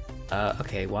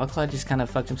 Okay, Wildclaw just kind of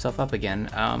fucked himself up again.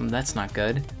 That's not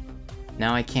good.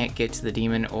 Now I can't get to the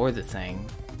demon or the thing.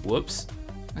 Whoops.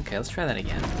 Okay, let's try that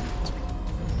again.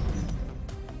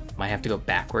 Might have to go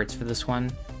backwards for this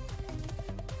one.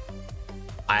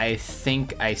 I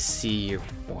think I see your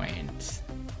point.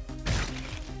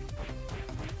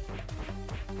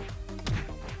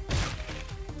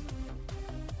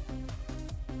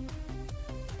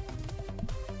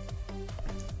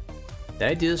 Did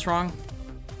I do this wrong?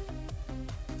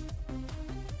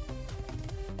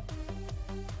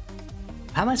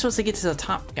 How am I supposed to get to the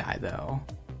top guy, though?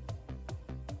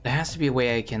 There has to be a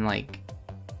way I can, like,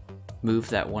 move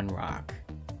that one rock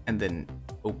and then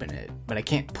open it. But I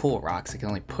can't pull rocks, I can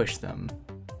only push them.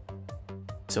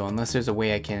 So unless there's a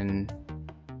way I can...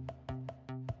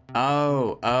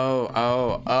 Oh,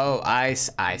 I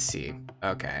see.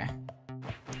 Okay.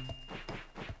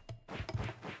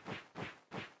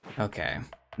 Okay.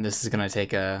 This is gonna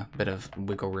take a bit of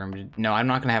wiggle room. No, I'm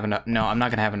not gonna have enough. No, I'm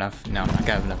not gonna have enough. No, I'm not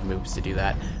gonna have enough moves to do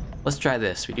that. Let's try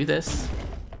this. We do this.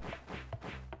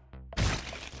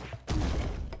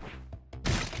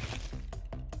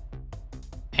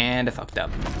 And I fucked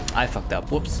up. I fucked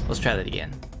up. Whoops. Let's try that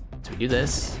again. So we do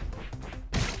this.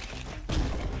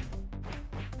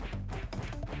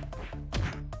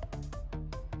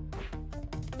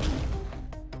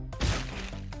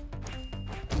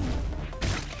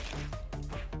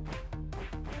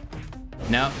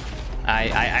 No,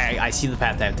 I see the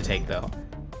path I have to take though.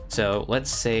 So let's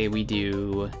say we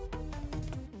do.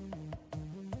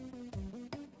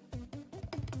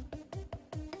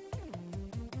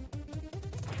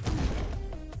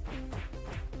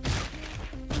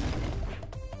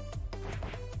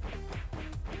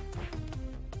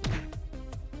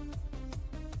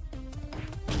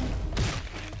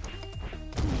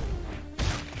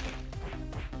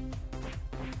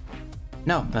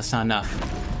 No, that's not enough.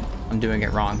 I'm doing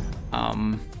it wrong.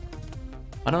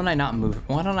 Why don't I not move?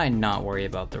 Why don't I not worry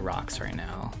about the rocks right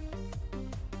now?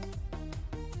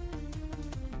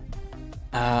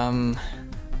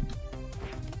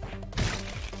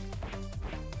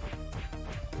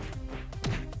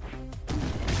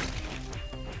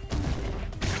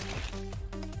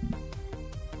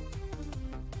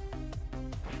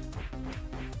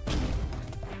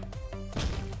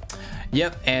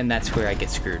 Yep, and that's where I get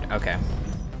screwed. Okay.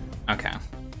 Okay.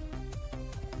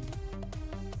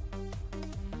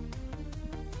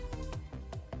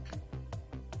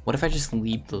 What if I just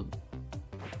leave the...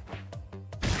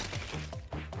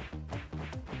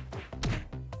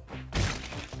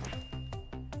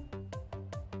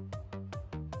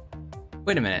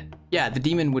 Wait a minute. Yeah, the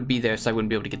demon would be there, so I wouldn't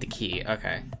be able to get the key.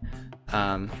 Okay.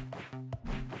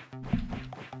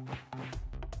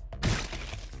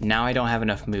 Now I don't have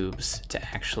enough moves to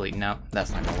actually... No,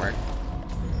 that's not gonna work.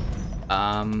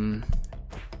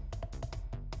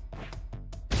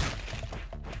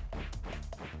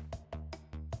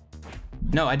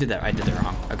 No, I did that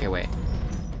wrong. Okay, wait.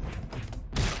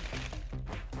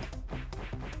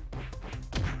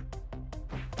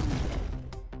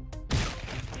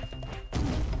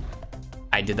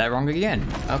 I did that wrong again.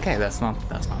 Okay, that's not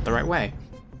the right way.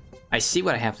 I see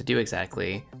what I have to do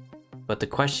exactly, but the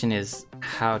question is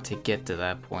how to get to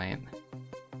that point.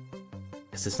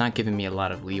 Because it's not giving me a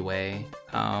lot of leeway.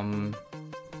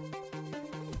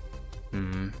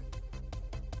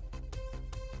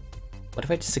 What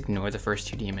if I just ignore the first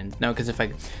two demons? No, because if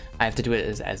I have to do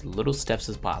it as little steps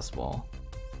as possible.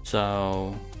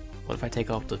 So, what if I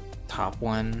take off the top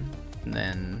one? and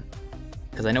then...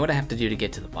 Because I know what I have to do to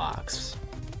get to the box.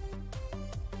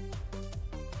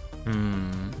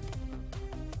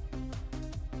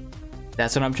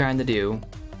 That's what I'm trying to do.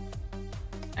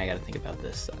 I gotta think about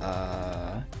this.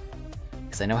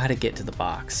 Because I know how to get to the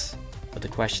box. But the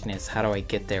question is, how do I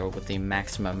get there with the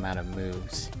maximum amount of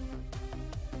moves?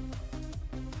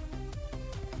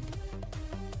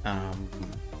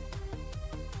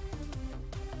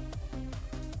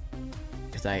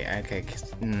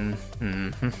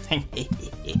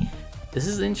 This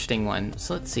is an interesting one.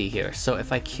 So let's see here. So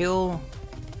if I kill...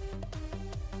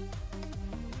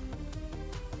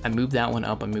 I move that one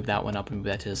up, I move that one up, and move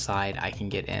that to the side, I can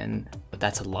get in, but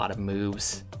that's a lot of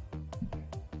moves.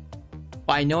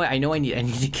 Well, I know I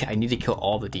need to kill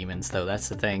all the demons though, that's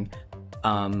the thing.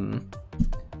 I'm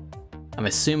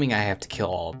assuming I have to kill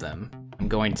all of them. I'm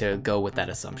going to go with that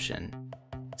assumption.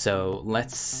 So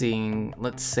let's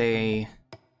say...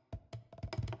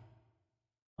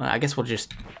 Well, I guess we'll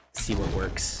just see what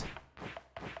works.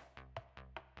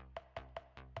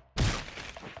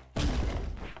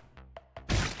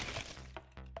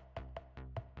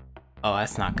 Oh,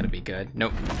 that's not gonna be good.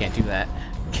 Nope, can't do that.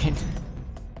 Can't.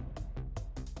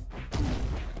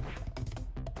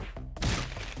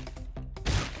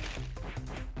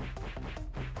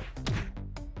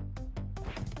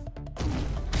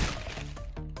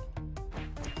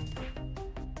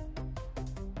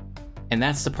 And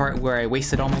that's the part where I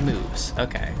wasted all my moves.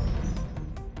 Okay.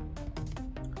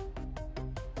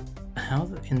 How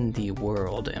in the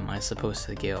world am I supposed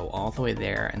to go all the way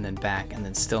there and then back and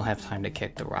then still have time to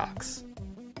kick the rocks?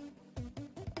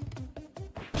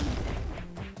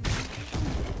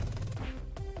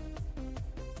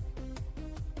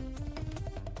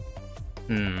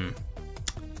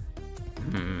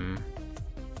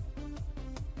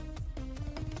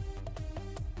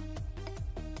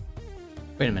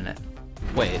 Wait a minute.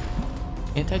 Wait.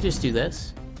 Can't I just do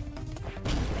this?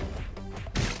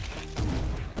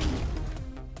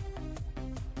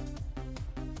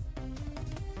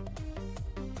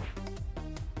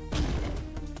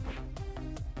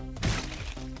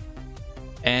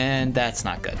 And that's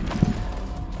not good.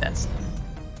 That's...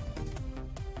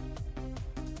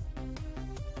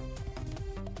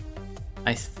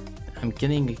 I'm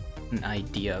getting an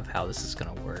idea of how this is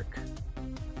gonna work.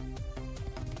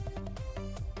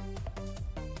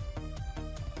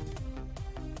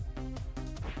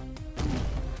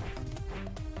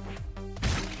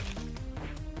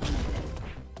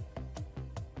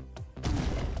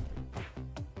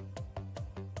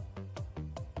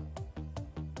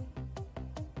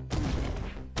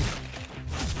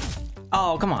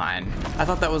 Oh, come on. I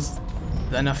thought that was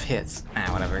enough hits.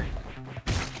 Ah, whatever.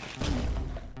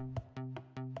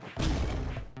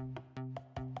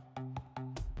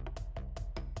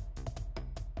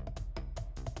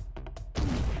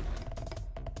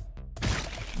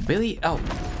 Really? Oh,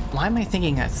 why am I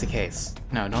thinking that's the case?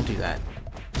 No, don't do that.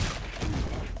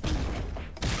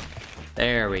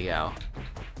 There we go.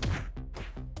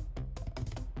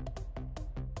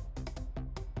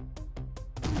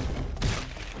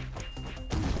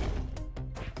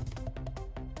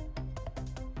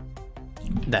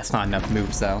 That's not enough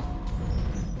moves, though.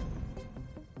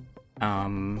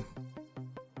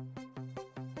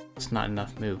 It's not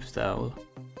enough moves, though.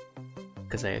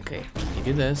 Because okay, you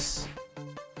do this.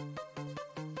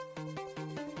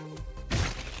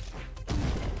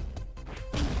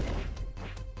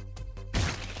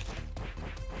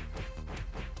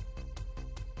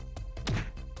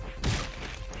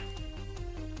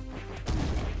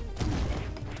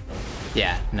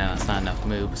 Yeah, no, it's not enough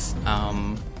moves.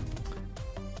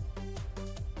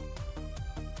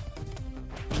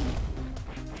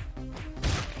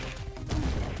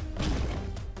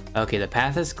 Okay, the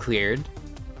path is cleared.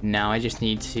 Now I just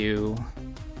need to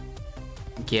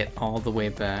get all the way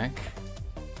back.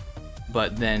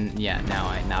 But then, yeah,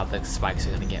 now the spikes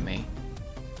are gonna get me.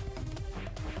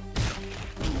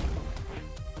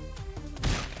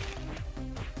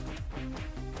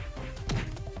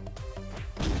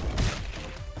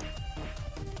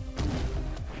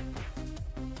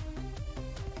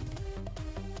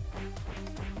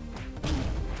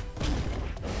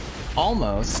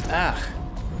 Almost. Ah.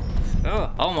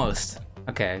 Oh, almost.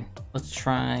 Okay, let's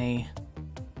try.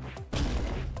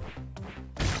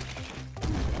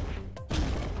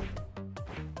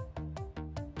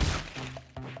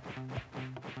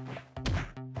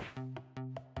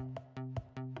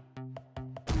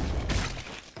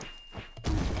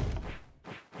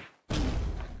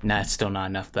 Nah, it's still not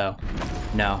enough though.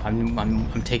 No,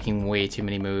 I'm taking way too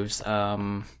many moves.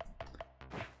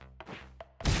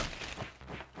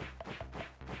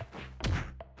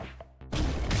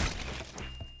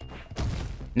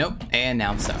 Nope, and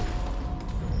now I'm stuck.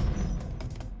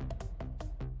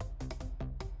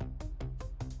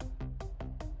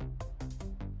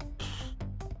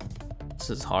 This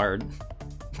is hard.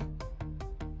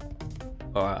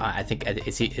 Or I think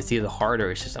it's either hard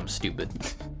or it's just I'm stupid.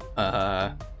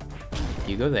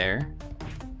 You go there.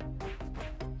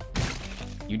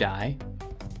 You die.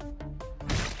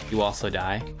 You also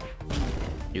die.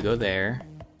 You go there.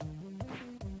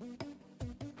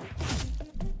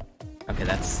 Okay,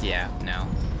 that's, yeah, no.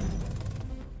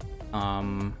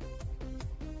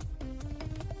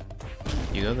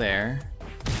 You go there.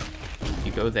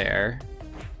 You go there.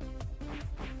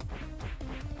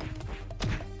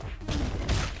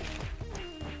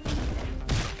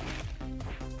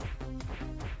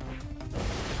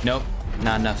 Nope,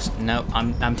 not enough. Nope,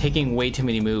 I'm taking way too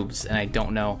many moves and I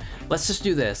don't know. Let's just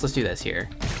do this. Let's do this here.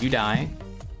 You die.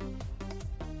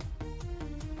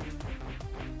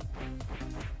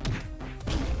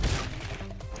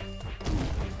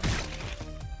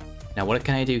 Now what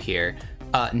can I do here?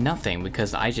 Nothing,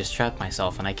 because I just trapped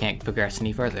myself and I can't progress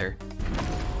any further.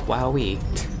 Wowee.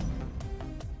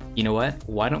 You know what?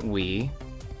 Why don't we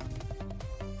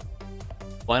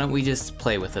just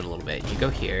play with it a little bit? You go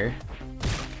here.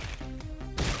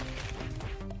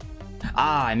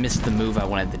 Ah, I missed the move I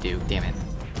wanted to do. Damn it.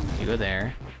 You go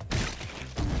there.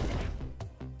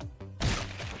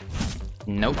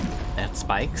 Nope. That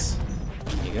spikes.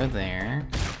 You go there.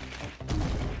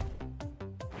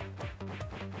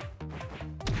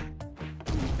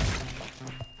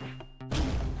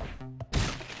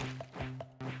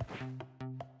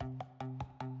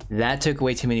 That took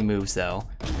way too many moves though.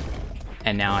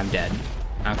 And now I'm dead.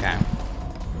 Okay.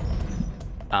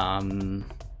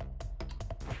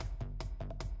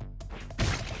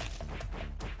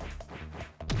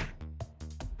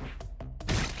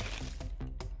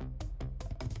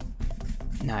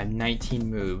 Now I have 19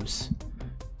 moves.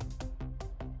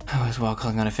 Oh, as well, 'cause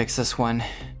I'm gonna fix this one.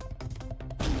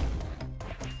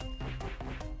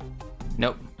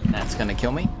 Nope, that's gonna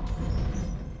kill me.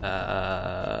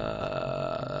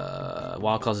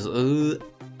 Wild calls is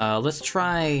let's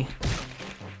try.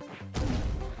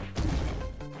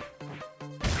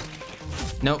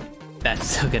 Nope, that's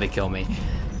still gonna kill me.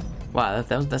 Wow,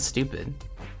 that's stupid.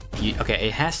 Okay,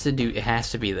 it has to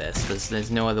be this. There's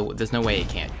no way it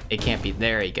can't be.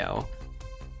 There you go.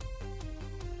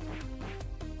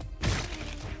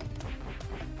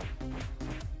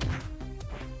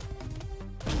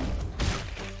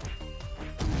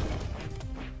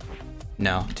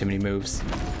 No, too many moves.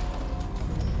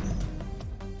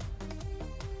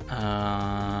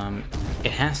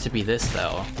 It has to be this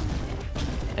though.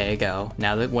 There you go.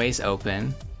 Now the way's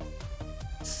open.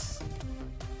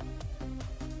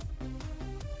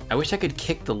 I wish I could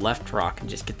kick the left rock and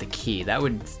just get the key. That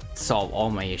would solve all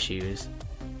my issues.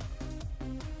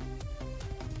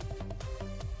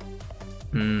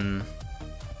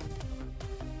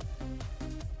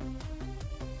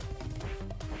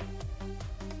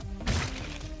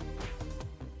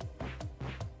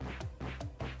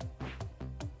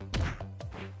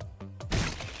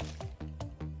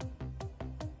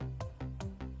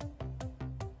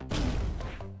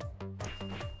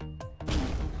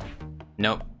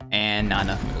 Nope, and not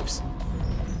enough moves.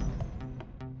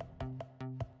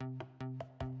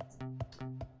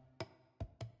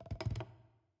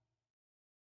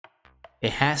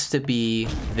 It has to be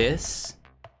this.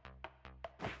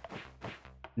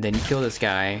 Then you kill this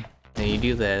guy, then you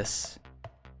do this,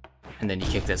 and then you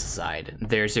kick this aside.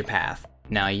 There's your path.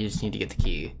 Now you just need to get the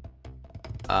key.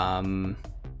 Now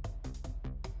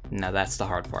that's the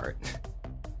hard part.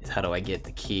 Is how do I get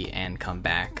the key and come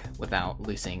back without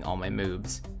losing all my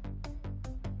moves?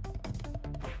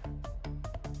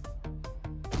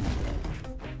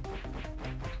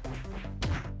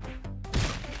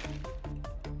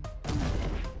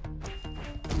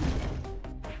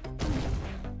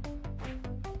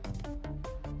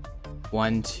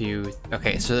 One, two.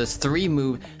 Okay, so there's 3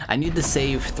 moves. I need to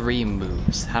save 3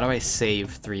 moves. How do I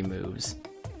save 3 moves?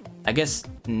 I guess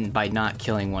by not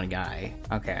killing one guy.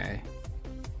 Okay.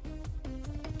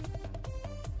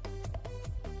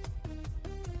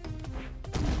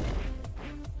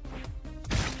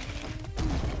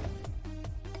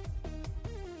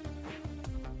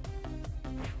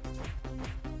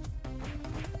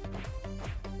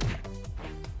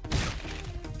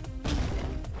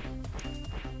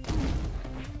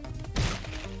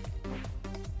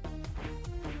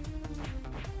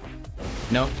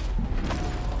 Nope.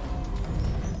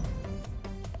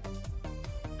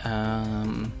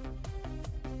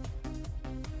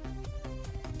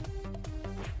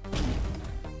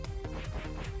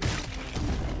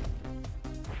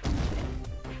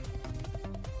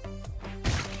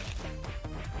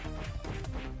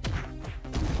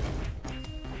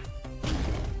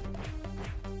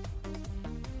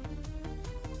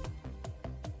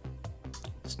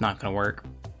 It's not gonna work.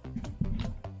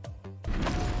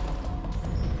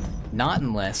 Not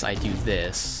unless I do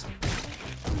this.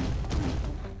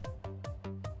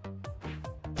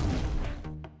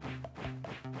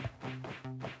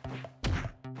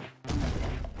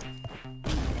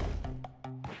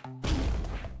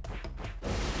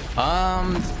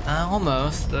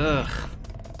 Almost. Ugh.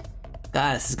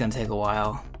 God, this is gonna take a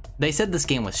while. They said this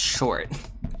game was short.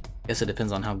 Guess it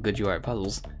depends on how good you are at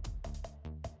puzzles.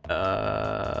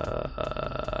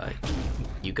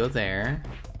 You go there.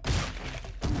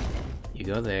 You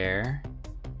go there.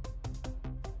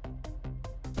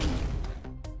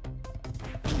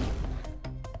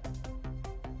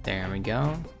 There we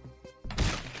go.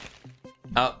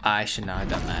 Oh, I should not have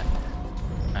done that.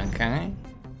 Okay.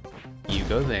 You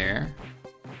go there.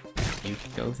 You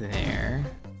go there.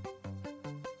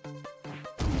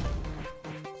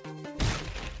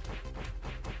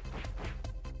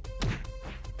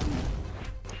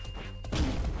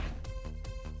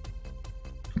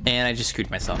 And I just screwed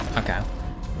myself. Okay.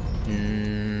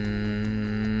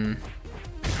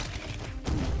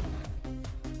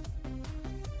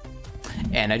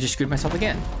 And I just screwed myself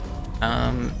again.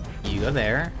 You go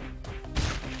there.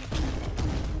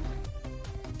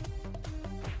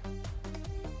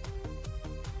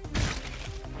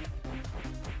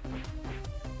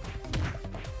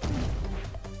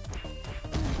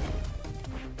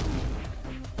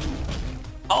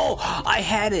 Oh, I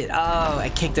had it. Oh, I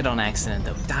kicked it on accident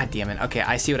though. God damn it. Okay,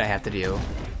 I see what I have to do.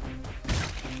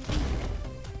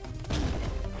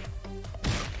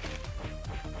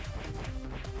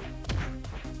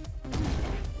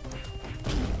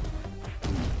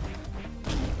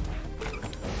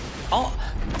 Oh,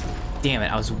 damn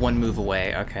it. I was one move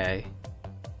away. Okay.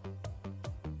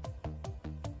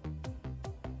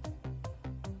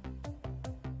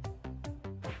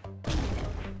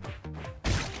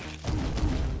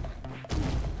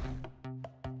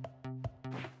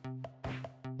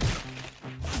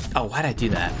 Oh, why'd I do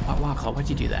that? Why'd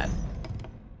you do that?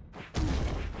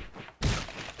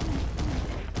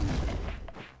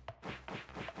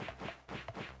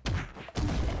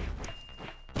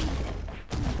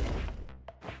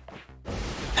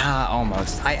 Ah,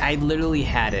 almost. I literally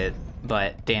had it,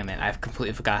 but damn it, I've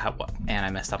completely forgot how. And I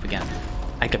messed up again.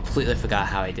 I completely forgot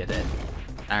how I did it.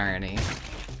 Irony.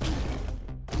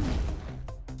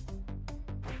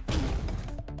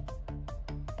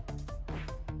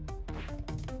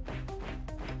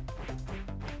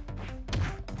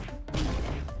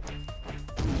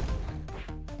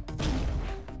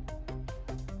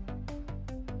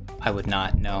 I would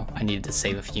not, no. I needed to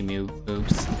save a few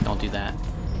moves. Don't do that.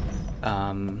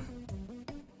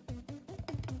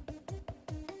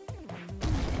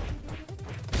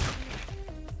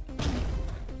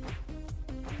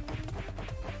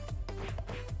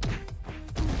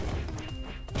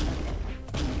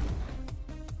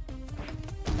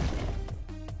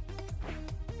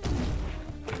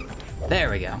 There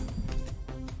we go.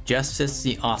 Justice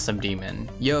the Awesome Demon.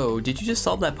 Yo, did you just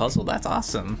solve that puzzle? That's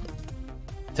awesome.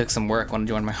 Took some work. Want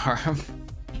to join my harem?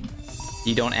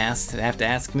 You don't have to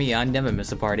ask me. I never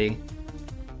miss a party.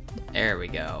 There we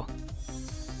go.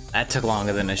 That took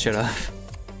longer than it should have.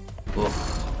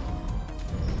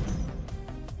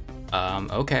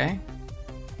 Okay.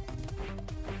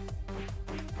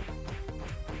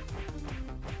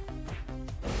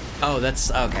 Oh,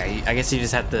 that's okay. I guess you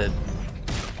just have to.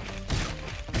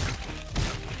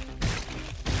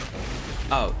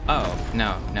 Oh,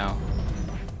 no.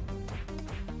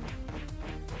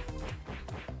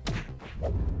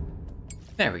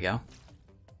 There we go.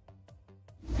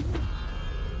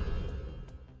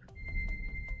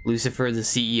 Lucifer, the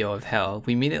CEO of Hell.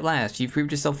 We meet at last. You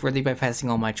proved yourself worthy by passing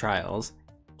all my trials.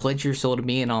 Pledge your soul to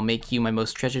me and I'll make you my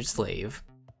most treasured slave.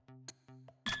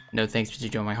 No thanks to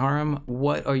join my harem.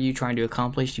 What are you trying to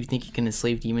accomplish? Do you think you can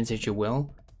enslave demons at your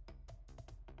will?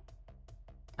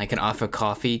 I can offer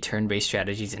coffee, turn-based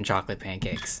strategies, and chocolate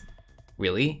pancakes.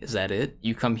 Really? Is that it?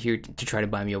 You come here to try to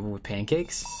buy me over with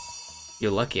pancakes? You're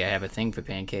lucky I have a thing for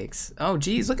pancakes. Oh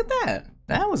geez, look at that!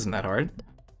 That wasn't that hard.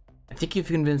 I think you've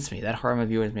convinced me. That harem of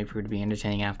yours may prove to be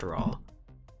entertaining after all.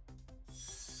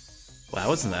 Well, that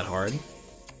wasn't that hard.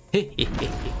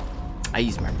 I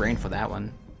used my brain for that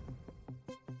one.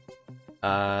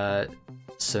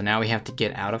 So now we have to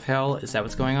get out of Hell? Is that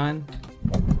what's going on?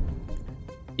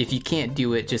 If you can't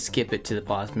do it, just skip it to the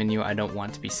pause menu. I don't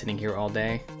want to be sitting here all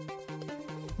day.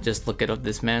 Just look at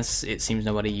this mess. It seems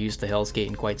nobody used the Hell's Gate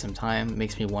in quite some time.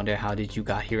 Makes me wonder, how did you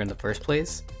got here in the first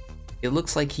place? It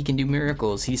looks like he can do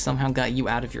miracles. He somehow got you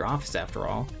out of your office after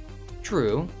all.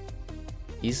 True.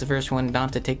 He's the first one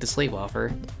not to take the slave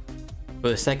offer. For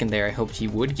a second there, I hoped he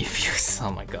would give you.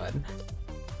 Oh my god.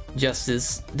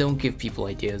 Justice, don't give people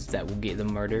ideas that will get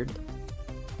them murdered.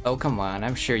 Oh, come on.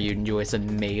 I'm sure you'd enjoy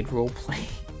some maid roleplay.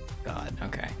 God,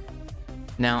 okay.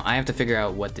 Now, I have to figure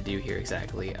out what to do here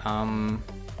exactly.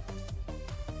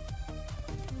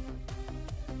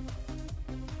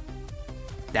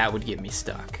 That would get me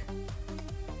stuck.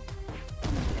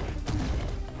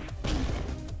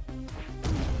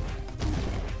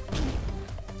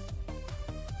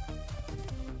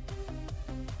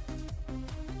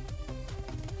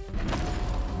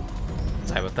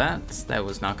 Sorry about that. That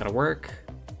was not gonna work.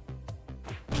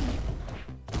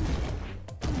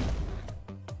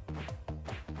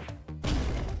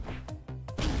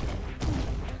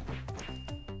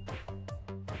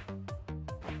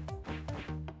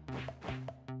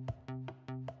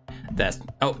 That's,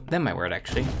 oh, that might work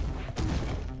actually.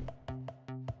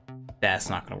 That's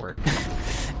not gonna work.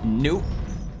 Nope.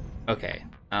 Okay.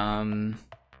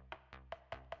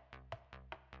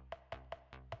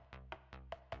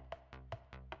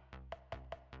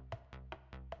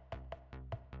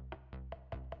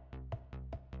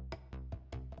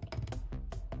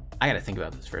 I gotta think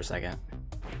about this for a second.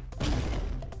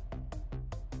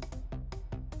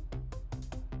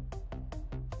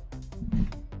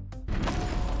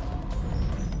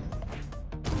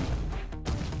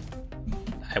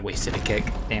 I wasted a kick,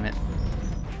 damn it.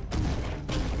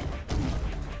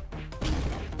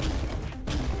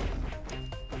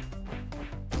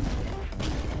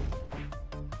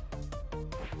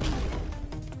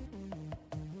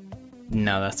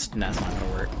 No, that's not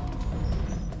gonna work.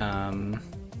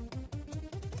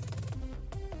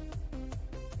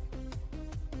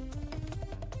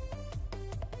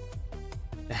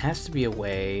 There has to be a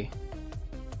way.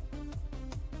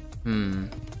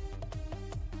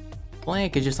 Well, I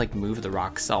could just like move the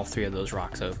rocks, all three of those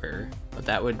rocks over, but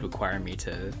that would require me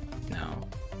to, no.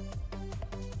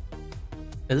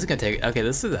 This is gonna take, okay,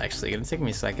 this is actually gonna take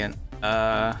me a second.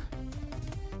 How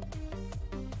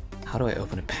do I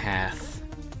open a path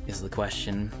is the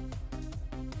question.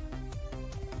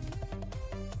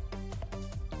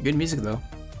 Good music though.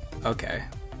 Okay.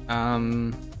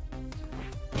 I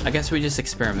guess we just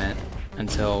experiment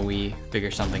until we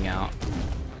figure something out.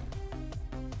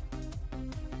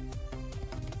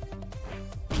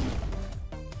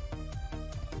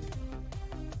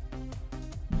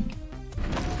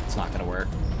 It's not gonna work.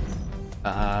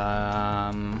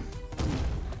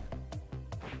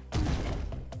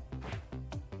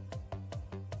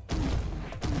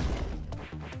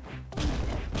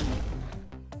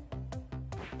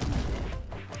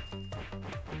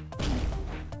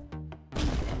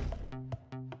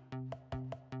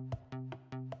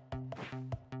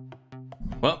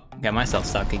 Well, got myself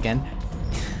stuck again.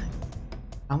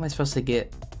 How am I supposed to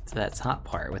get to that top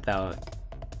part without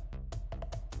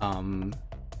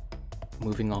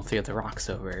moving all three of the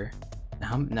rocks over?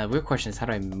 Now the real question is, how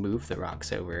do I move the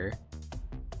rocks over?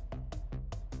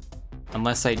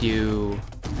 Unless I do...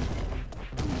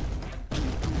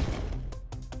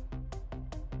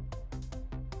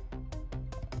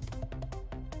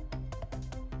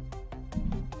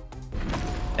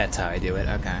 That's how I do it,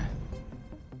 okay.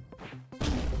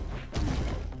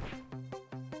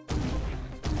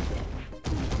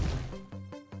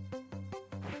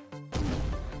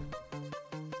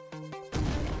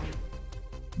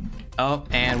 Oh,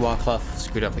 and Wallcloth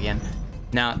screwed up again.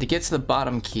 Now, to get to the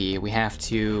bottom key, we have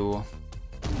to...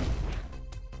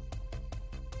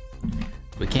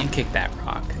 We can't kick that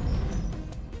rock.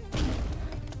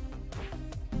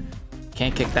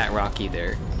 Can't kick that rock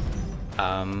either.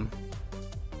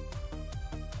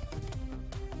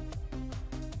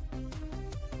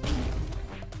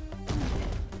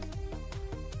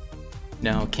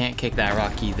 No, can't kick that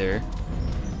rock either.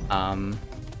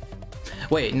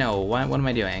 Wait, no, what am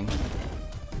I doing?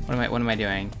 What am I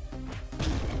doing?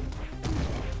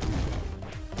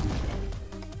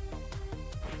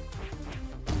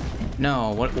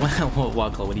 No,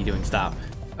 Woggle, what are you doing? Stop.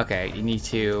 Okay, you need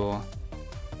to...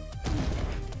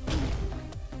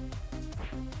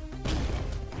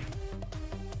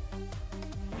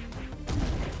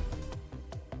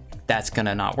 That's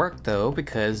gonna not work though,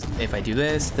 because if I do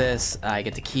this, I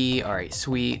get the key, alright,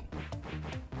 sweet.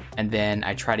 And then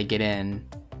I try to get in.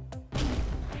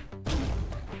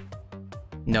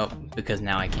 Nope, because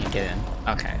now I can't get in.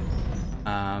 Okay.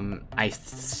 I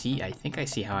think I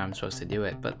see how I'm supposed to do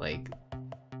it, but like,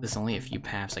 there's only a few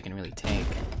paths I can really take.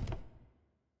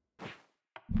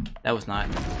 That was not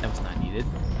needed.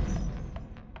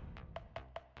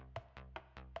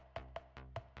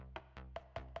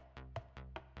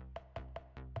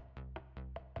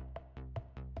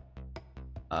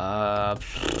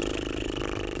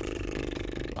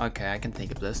 okay, I can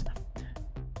think of this.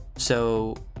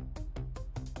 So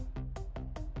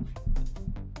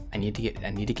I need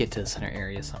to get to the center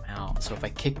area somehow. So if I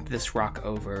kick this rock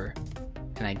over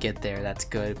and I get there, that's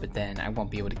good, but then I won't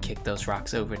be able to kick those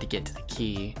rocks over to get to the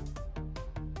key.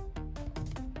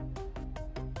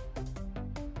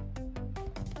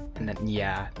 And then,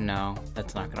 yeah, no,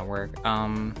 that's not gonna work.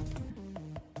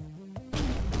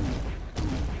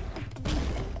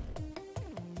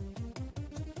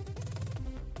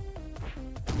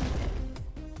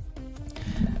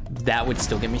 That would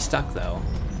still get me stuck though.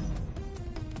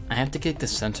 I have to kick the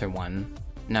center one.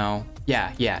 No. Yeah.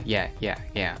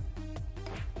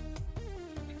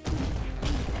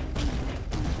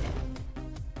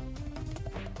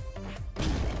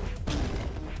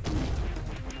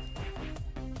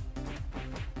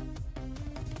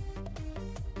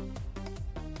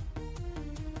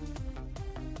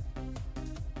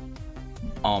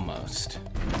 Almost.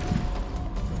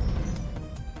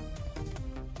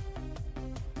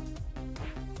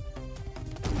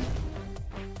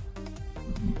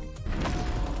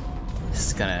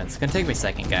 It's gonna take me a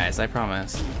second, guys, I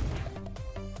promise.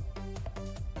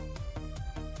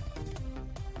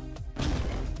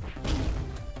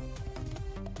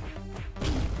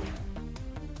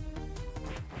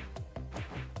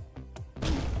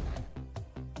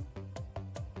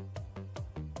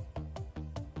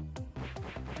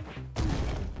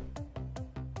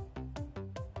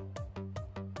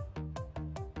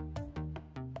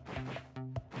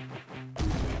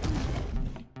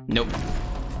 Nope.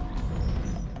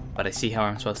 But I see how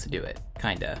I'm supposed to do it.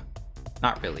 Kinda.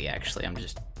 Not really, actually. I'm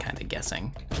just kinda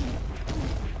guessing.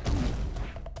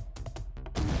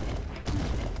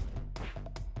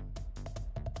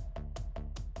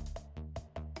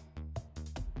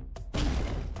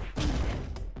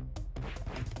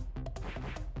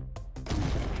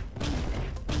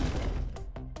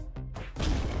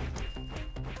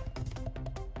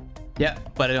 Yeah,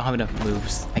 but I don't have enough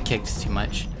moves. I kicked too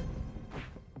much.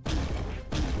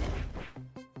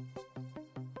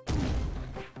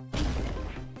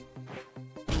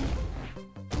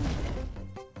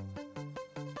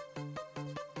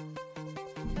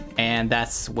 And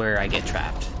that's where I get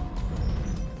trapped.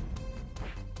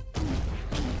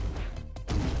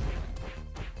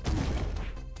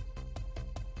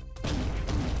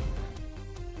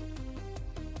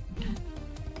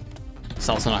 It's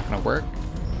also not gonna work.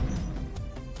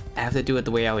 I have to do it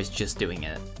the way I was just doing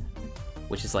it,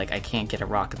 which is like I can't get a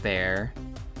rock there.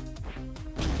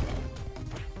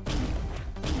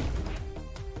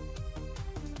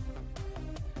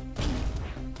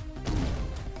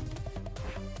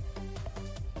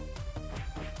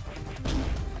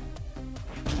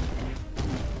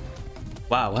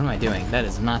 Wow, what am I doing? That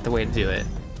is not the way to do it.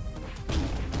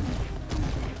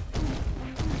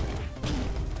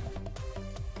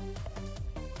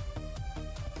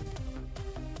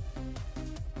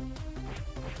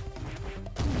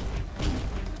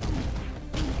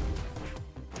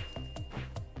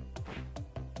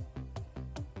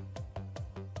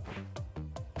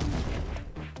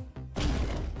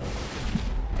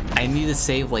 I need to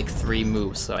save like 3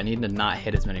 moves, so I need to not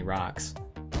hit as many rocks.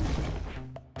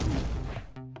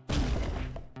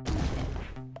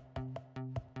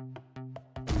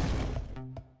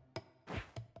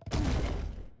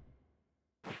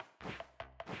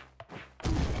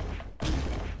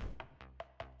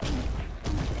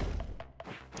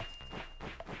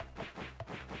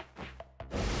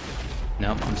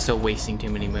 Nope, I'm still wasting too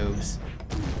many moves.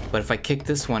 But if I kick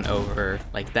this one over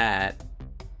like that,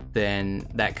 then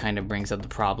that kind of brings up the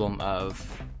problem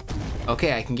of,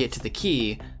 okay, I can get to the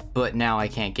key, but now I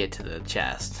can't get to the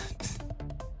chest,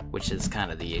 which is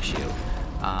kind of the issue.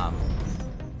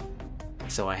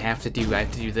 So I have to do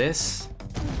this.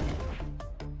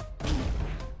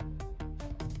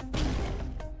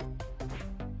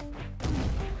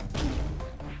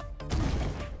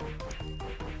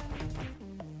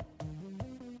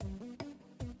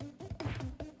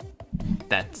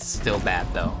 That's still bad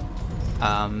though.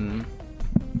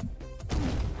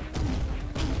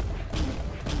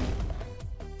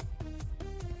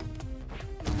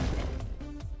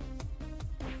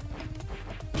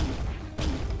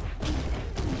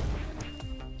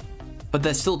 But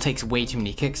that still takes way too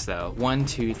many kicks though. 1,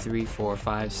 2, 3, 4,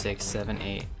 5, 6, 7,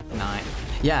 8, 9.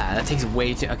 Yeah, that takes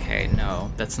way too. Okay,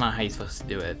 no, that's not how you're supposed to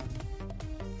do it.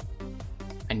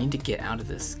 I need to get out of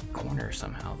this corner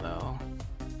somehow though.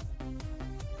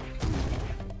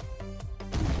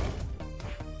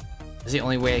 That's the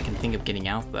only way I can think of getting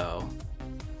out though.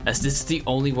 That's just the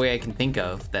only way I can think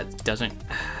of that doesn't.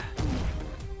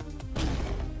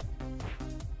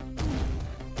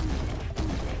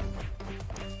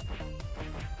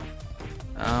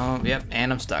 Yep,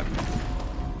 and I'm stuck.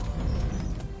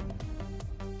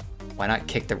 Why not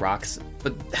kick the rocks?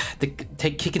 But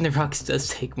kicking the rocks does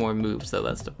take more moves, though.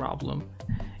 That's the problem.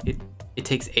 It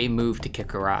takes a move to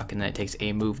kick a rock, and then it takes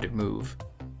a move to move.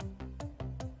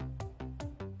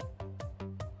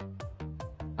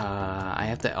 I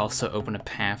have to also open a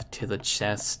path to the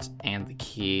chest and the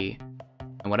key.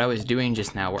 And what I was doing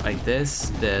just now were like this.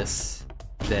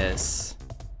 There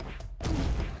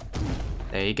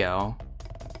you go.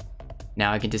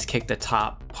 Now I can just kick the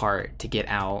top part to get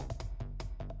out.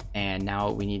 And now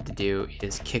what we need to do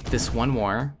is kick this one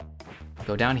more.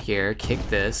 Go down here, kick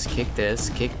this, kick this,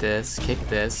 kick this, kick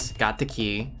this. Got the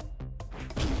key.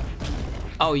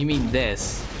 Oh, you mean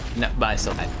this? No, but I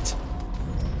still had it.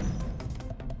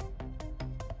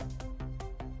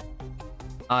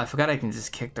 Oh, I forgot I can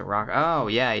just kick the rock. Oh,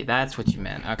 yeah, that's what you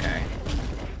meant. Okay.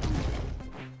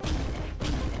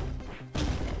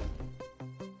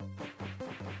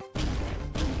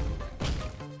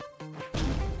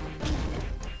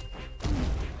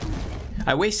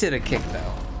 I wasted a kick,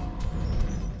 though.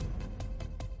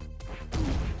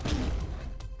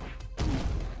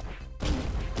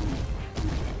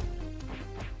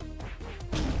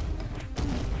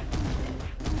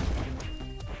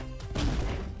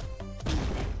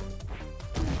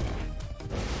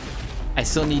 I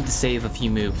still need to save a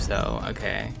few moves, though.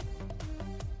 Okay.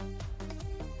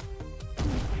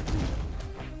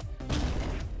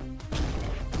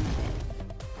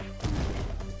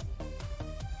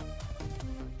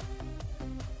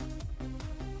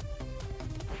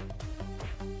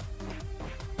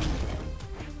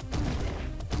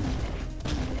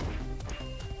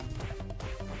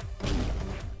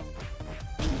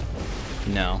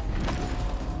 No.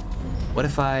 What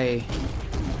if I...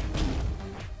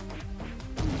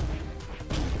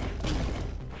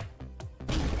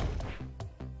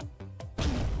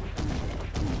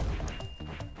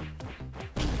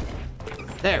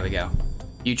 There we go.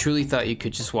 You truly thought you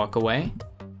could just walk away?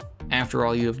 After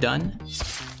all you have done?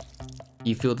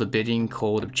 You feel the biting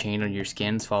cold of chain on your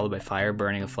skins, followed by fire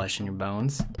burning of flesh in your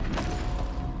bones.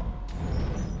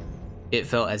 It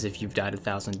felt as if you've died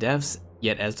 1,000 deaths,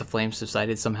 yet as the flames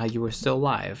subsided, somehow you were still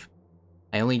alive.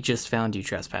 I only just found you,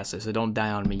 trespasser, so don't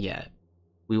die on me yet.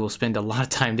 We will spend a lot of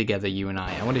time together, you and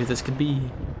I. I wonder who this could be.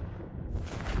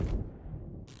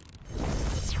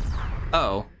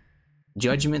 Oh.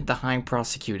 Judgment the High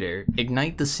Prosecutor.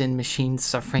 Ignite the sin machine,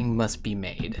 suffering must be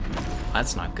made.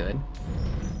 That's not good.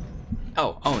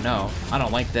 Oh no. I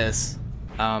don't like this.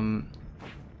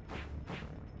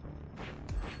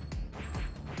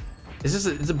 Is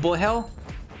it bullet hell?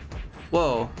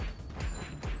 Whoa.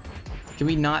 Can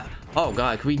we not? Oh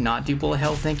god, can we not do bullet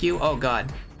hell? Thank you. Oh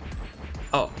god.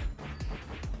 Oh.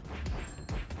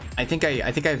 I think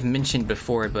I've mentioned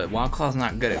before, but Wildclaw's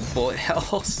not good at bullet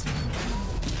hells.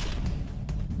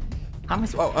 How am I?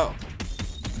 Oh.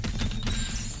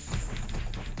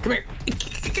 Come here.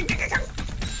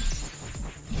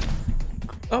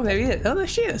 Oh, there he is. Oh, there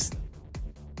she is.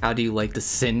 How do you like the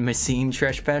sin machine,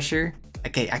 trespasser?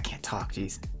 Okay, I can't talk,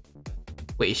 jeez.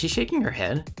 Wait, is she shaking her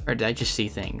head? Or did I just see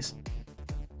things?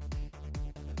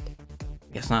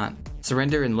 Guess not.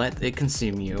 Surrender and let it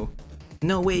consume you.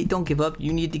 No, wait, don't give up.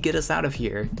 You need to get us out of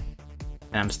here.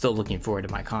 And I'm still looking forward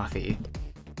to my coffee.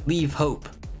 Leave hope.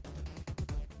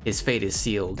 His fate is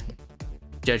sealed.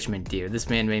 Judgment, dear. This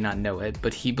man may not know it,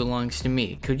 but he belongs to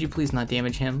me. Could you please not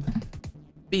damage him?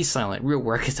 Be silent. Real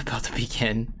work is about to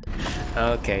begin.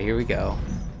 Okay, here we go.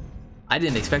 I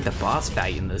didn't expect a boss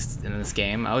fight in this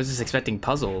game. I was just expecting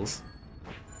puzzles.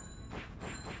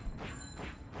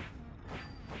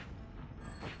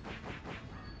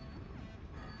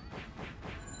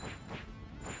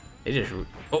 It just...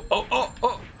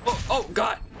 Oh,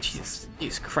 God!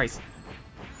 Jesus Christ.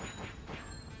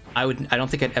 I don't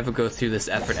think I'd ever go through this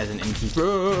effort as an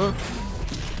innkeeper.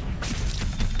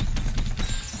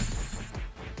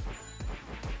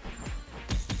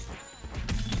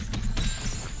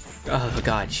 Oh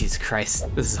god, Jesus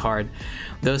Christ, this is hard.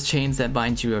 Those chains that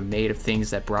bind you are made of things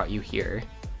that brought you here.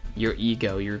 Your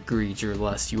ego, your greed, your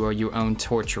lust, you are your own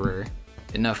torturer.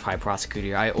 Enough, High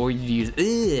Prosecutor. I order you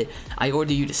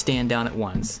to stand down at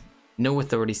once. No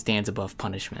authority stands above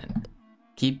punishment.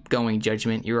 Keep going,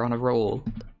 Judgment, you're on a roll.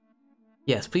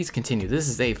 Yes, please continue. This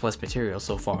is A+ material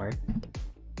so far.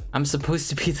 I'm supposed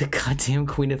to be the goddamn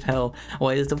Queen of Hell.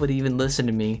 Why does nobody even listen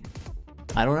to me?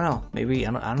 I don't know. Maybe,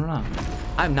 I don't know.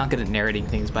 I'm not good at narrating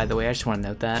things, by the way. I just want to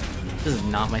note that. This is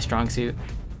not my strong suit.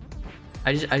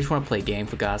 I just want to play a game,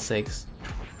 for God's sakes.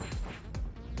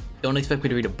 Don't expect me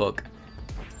to read a book.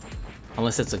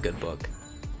 Unless it's a good book.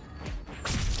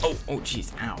 Oh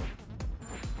jeez, ow.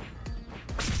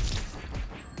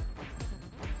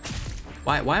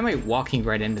 Why am I walking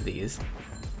right into these?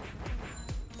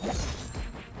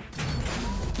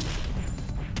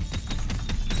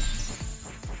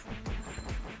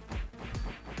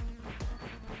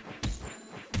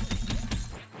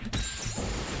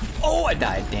 Oh, I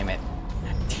died, damn it.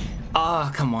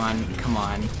 Oh, come on, come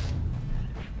on.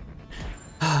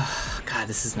 God,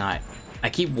 this is not... I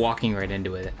keep walking right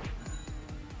into it.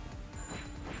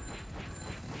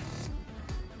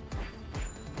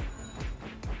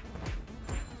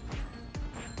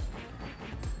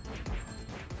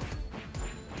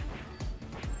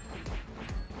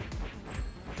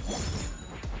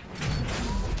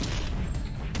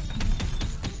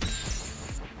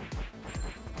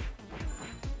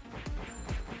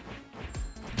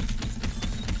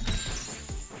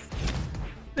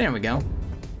 There we go.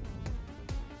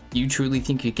 You truly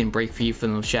think you can break free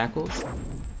from those shackles?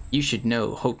 You should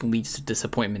know hope leads to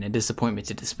disappointment and disappointment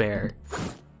to despair.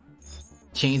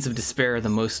 Chains of despair are the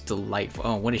most delightful.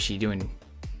 Oh, what is she doing?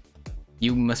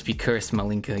 You must be cursed,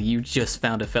 Malinka. You just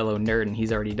found a fellow nerd and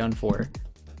he's already done for.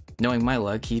 Knowing my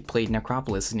luck, he played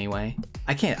Necropolis anyway.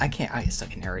 I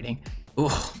suck at narrating.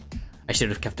 Ugh. I should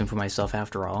have kept him for myself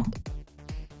after all.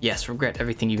 Yes, regret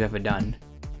everything you've ever done.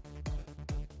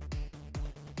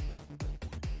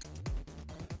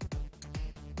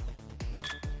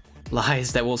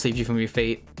 Lies that will save you from your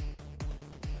fate.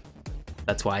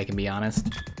 That's why I can be honest.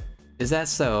 Is that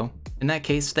so? In that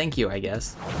case, thank you, I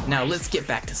guess. Now let's get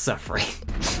back to suffering.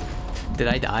 Did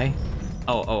I die?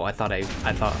 Oh, I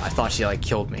thought she like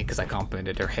killed me because I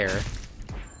complimented her hair.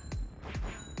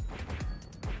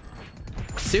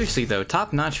 Seriously though,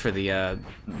 top notch for the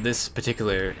this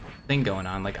particular thing going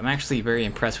on. Like, I'm actually very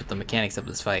impressed with the mechanics of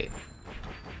this fight.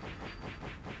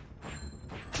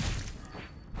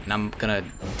 And I'm gonna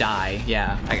die.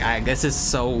 Yeah, I guess it's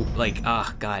so like,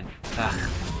 oh god, ugh.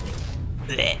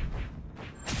 Blech.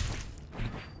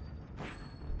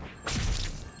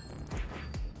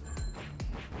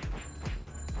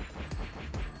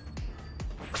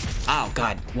 Oh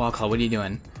god, Wallclaw, what are you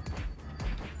doing?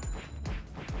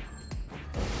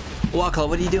 Wallclaw,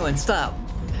 what are you doing? Stop!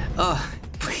 Oh,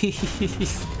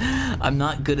 please. I'm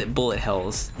not good at bullet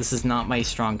hells. This is not my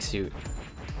strong suit.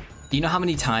 Do you know how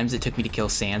many times it took me to kill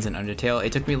Sans in Undertale?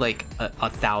 It took me like a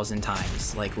 1,000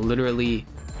 times. Like literally,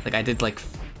 like I did like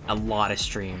a lot of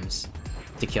streams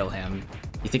to kill him.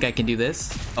 You think I can do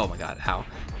this? Oh my god, how?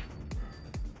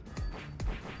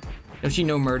 Don't you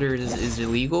know murder is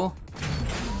illegal?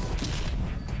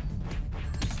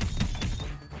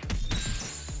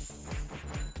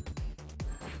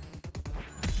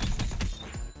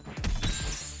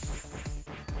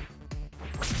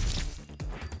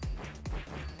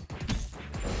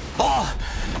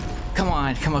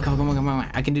 Come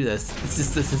on. I can do this.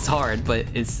 This is hard, but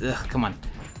it's, come on.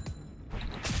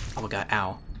 Oh my god,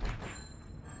 ow.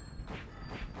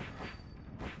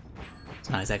 It's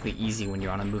not exactly easy when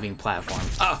you're on a moving platform.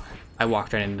 Oh! I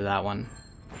walked right into that one.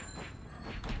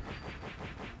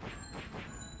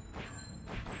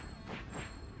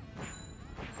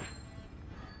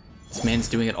 This man's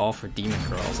doing it all for demon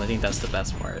girls. I think that's the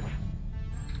best part.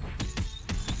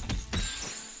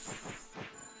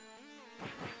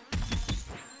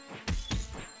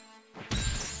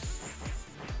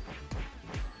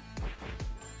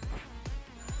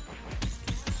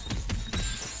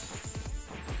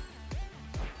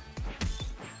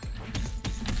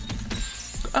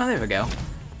 Oh, there we go.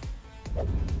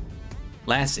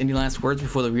 Any last words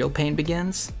before the real pain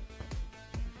begins?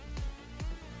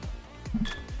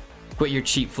 Quit your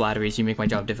cheap flatteries, you make my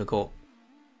job difficult.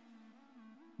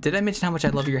 Did I mention how much I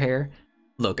love your hair?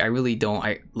 Look, I really don't.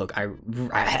 Look,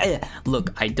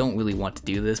 I don't really want to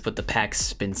do this, but the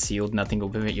pack's been sealed. Nothing will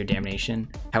prevent your damnation.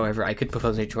 However, I could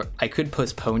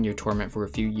postpone your torment for a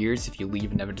few years if you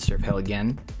leave and never deserve hell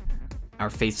again. Our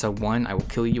fates are one. I will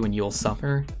kill you and you'll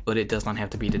suffer, but it does not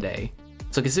have to be today.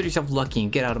 So consider yourself lucky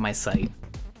and get out of my sight.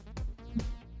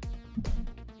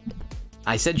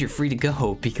 I said you're free to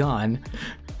go. Be gone.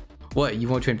 What? You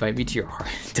want to invite me to your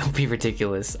heart? Don't be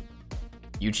ridiculous.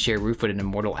 You'd share roof with an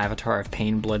immortal avatar of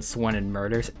pain, blood, sweat, and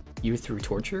murder you through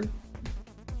torture?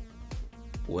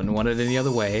 Wouldn't want it any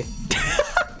other way.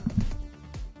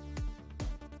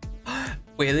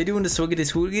 Wait, are they doing the swiggity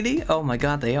swiggity? Oh my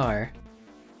god, they are.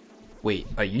 Wait,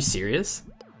 are you serious?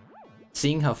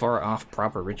 Seeing how far off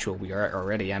proper ritual we are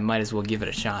already, I might as well give it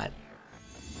a shot.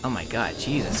 Oh my god,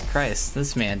 Jesus Christ,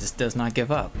 this man just does not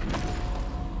give up.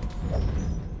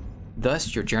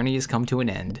 Thus, your journey has come to an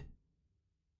end.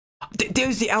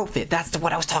 There's the outfit! That's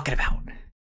what I was talking about!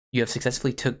 You have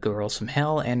successfully took girls from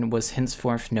hell and was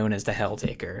henceforth known as the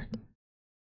Helltaker.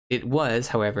 It was,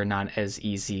 however, not an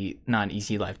easy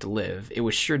life to live. It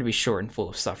was sure to be short and full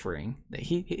of suffering.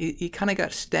 He kind of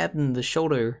got stabbed in the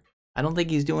shoulder. I don't think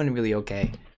he's doing really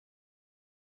okay.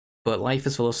 But life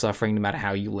is full of suffering no matter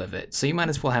how you live it. So you might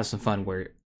as well have some fun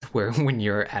where when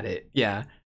you're at it. Yeah.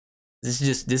 This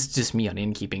is just me on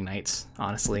innkeeping nights,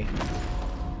 honestly.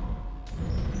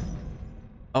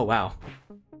 Oh wow.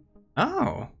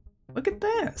 Oh, look at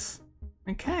this.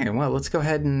 Okay, well, let's go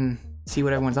ahead and see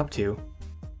what everyone's up to.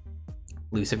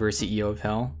 Lucifer, CEO of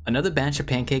Hell. Another batch of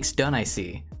pancakes done, I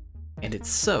see. And it's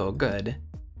so good.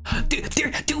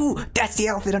 Dude, that's the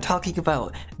outfit I'm talking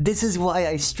about. This is why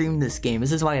I streamed this game.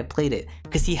 This is why I played it.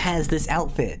 Because he has this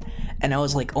outfit. And I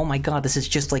was like, oh my god, this is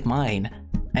just like mine.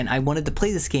 And I wanted to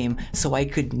play this game so I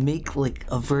could make like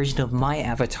a version of my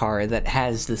avatar that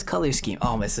has this color scheme.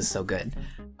 Oh, this is so good.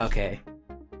 Okay.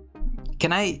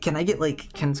 Can I get like,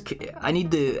 I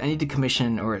need to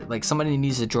commission, or like somebody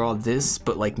needs to draw this,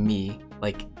 but like me,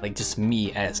 like just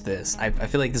me as this. I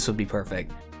feel like this would be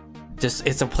perfect. Just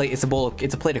it's a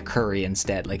plate of curry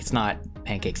instead. Like it's not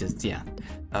pancakes. It's yeah.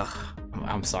 Ugh.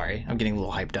 I'm sorry. I'm getting a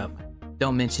little hyped up.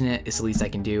 Don't mention it. It's the least I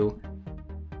can do.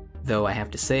 Though I have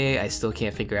to say, I still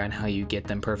can't figure out how you get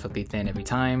them perfectly thin every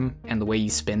time, and the way you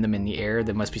spin them in the air.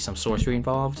 There must be some sorcery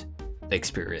involved.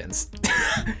 Experience.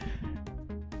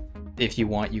 If you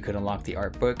want, you could unlock the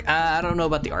art book. I don't know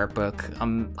about the art book.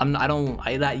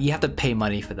 You have to pay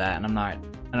money for that, and I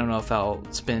don't know if I'll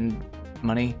spend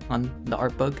money on the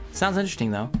art book. Sounds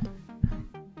interesting though.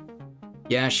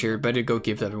 Yeah, sure. Better go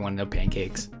give everyone no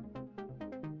pancakes.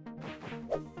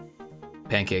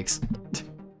 Pancakes.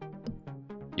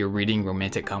 You're reading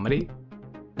romantic comedy?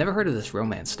 Never heard of this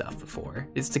romance stuff before.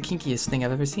 It's the kinkiest thing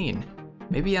I've ever seen.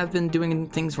 Maybe I've been doing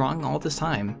things wrong all this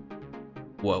time.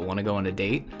 What, want to go on a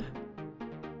date?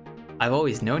 I've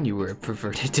always known you were a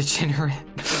perverted degenerate.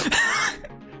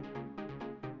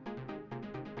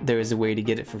 There is a way to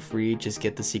get it for free, just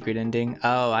get the secret ending.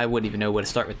 Oh, I wouldn't even know where to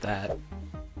start with that.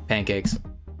 Pancakes.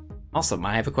 Also,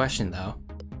 I have a question though.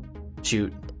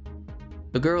 Shoot.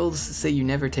 The girls say you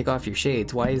never take off your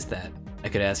shades, why is that? I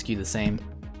could ask you the same.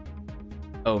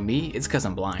 Oh, me? It's cause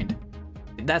I'm blind.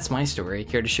 That's my story.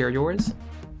 Care to share yours?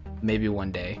 Maybe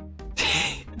one day.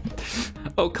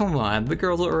 Oh, come on. The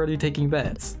girls are already taking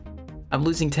bets. I'm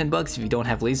losing 10 bucks if you don't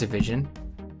have laser vision.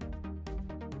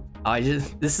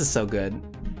 This is so good.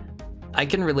 I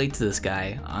can relate to this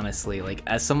guy, honestly. Like,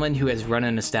 as someone who has run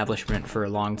an establishment for a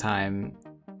long time,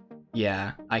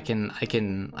 yeah, I can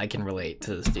relate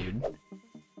to this dude.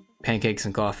 Pancakes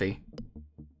and coffee.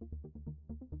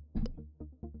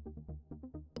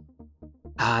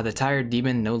 Ah, the tired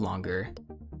demon no longer.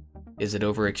 Is it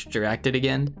over-extracted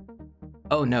again?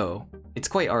 Oh no, it's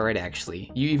quite alright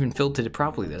actually. You even filtered it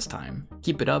properly this time.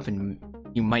 Keep it up and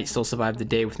you might still survive the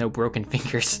day with no broken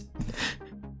fingers.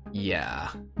 Yeah.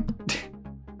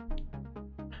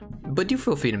 But do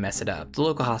feel free to mess it up. The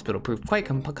local hospital proved quite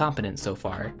competent so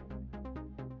far.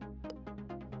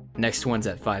 Next one's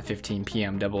at 5:15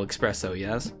 p.m. double espresso,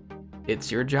 yes?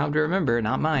 It's your job to remember,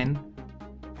 not mine.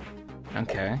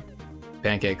 Okay.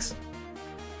 Pancakes.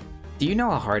 Do you know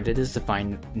how hard it is to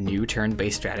find new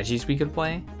turn-based strategies we could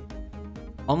play?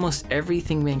 Almost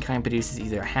everything Mankind produces is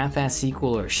either a half-ass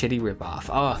sequel or a shitty ripoff.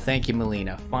 Oh, thank you,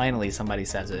 Melina. Finally somebody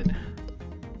says it.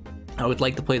 I would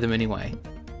like to play them anyway.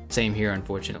 Same here,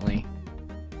 unfortunately.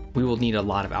 We will need a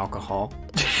lot of alcohol.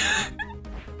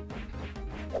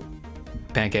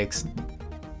 Pancakes.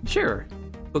 Sure,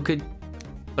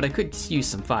 but I could use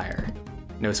some fire.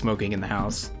 No smoking in the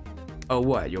house. Oh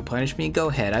what, you'll punish me? Go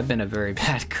ahead, I've been a very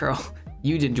bad girl.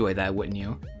 You'd enjoy that, wouldn't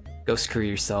you? Go screw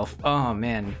yourself. Oh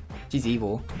man, she's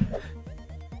evil.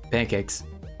 Pancakes.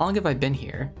 How long have I been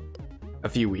here? A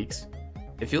few weeks.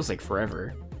 It feels like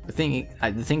forever. The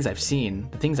things I've seen,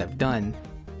 the things I've done.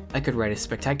 I could write a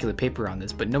spectacular paper on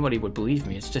this, but nobody would believe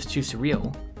me. It's just too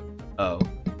surreal. Oh.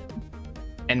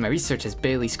 And my research has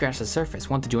barely scratched the surface.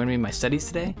 Want to join me in my studies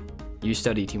today? You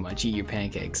study too much. Eat your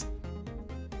pancakes.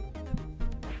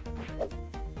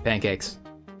 Pancakes.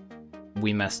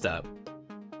 We messed up.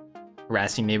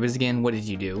 Harassing neighbors again? What did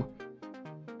you do?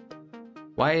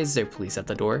 Why is there police at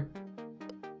the door?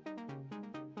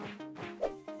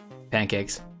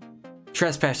 Pancakes.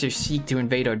 Trespassers seek to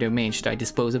invade our domain. Should I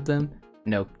dispose of them?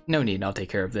 No need. I'll take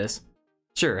care of this.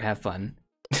 Sure, have fun.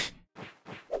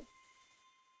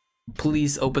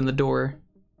 Please open the door.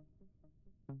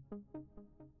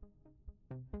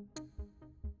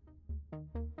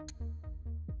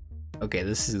 Okay,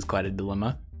 this is quite a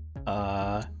dilemma.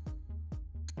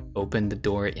 Open the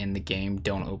door in the game.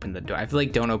 Don't open the door. I feel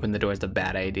like don't open the door is a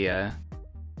bad idea.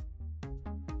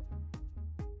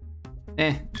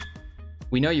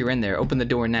 We know you're in there. Open the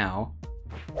door now.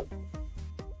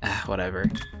 Whatever.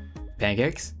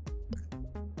 Pancakes?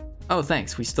 Oh,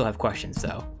 thanks. We still have questions,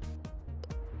 though.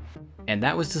 And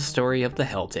that was the story of the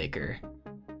Helltaker.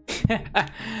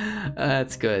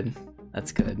 That's good.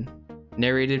 That's good.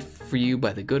 Narrated for you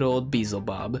by the good old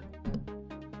Beelzebub.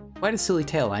 Quite a silly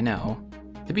tale, I know.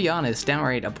 To be honest,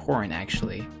 downright abhorrent,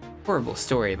 actually. Horrible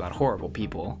story about horrible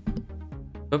people.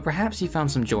 But perhaps you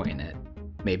found some joy in it.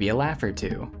 Maybe a laugh or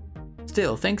two.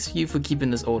 Still, thanks to you for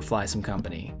keeping this old fly some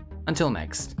company. Until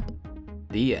next.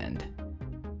 The end.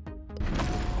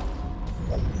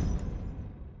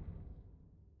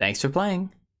 Thanks for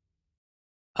playing.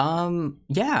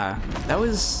 Yeah, that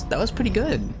was pretty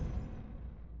good.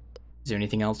 Is there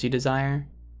anything else you desire?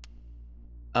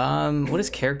 What does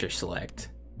character select?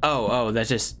 Oh, that's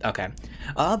just okay.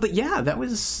 But yeah, that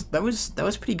was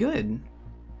pretty good.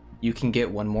 You can get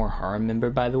one more harem member,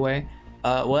 by the way.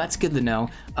 Well, that's good to know.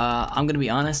 I'm gonna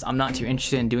be honest, I'm not too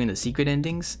interested in doing the secret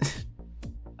endings.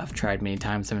 I've tried many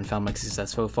times, haven't found much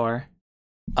success so far.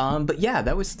 But yeah,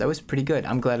 that was pretty good.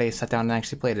 I'm glad I sat down and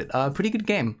actually played it. Pretty good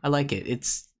game. I like it.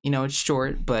 It's, you know, it's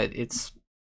short, but it's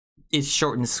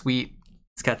short and sweet.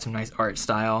 It's got some nice art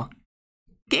style.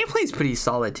 Gameplay's pretty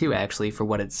solid too, actually, for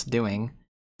what it's doing.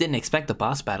 Didn't expect the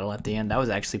boss battle at the end. That was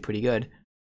actually pretty good.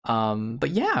 But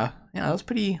yeah, that was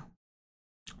pretty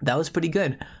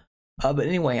good. But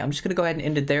anyway, I'm just gonna go ahead and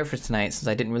end it there for tonight, since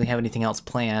I didn't really have anything else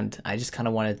planned. I just kind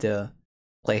of wanted to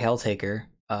play Helltaker.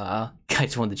 I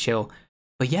just wanted to chill.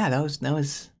 But yeah, that was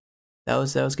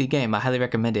a good game. I highly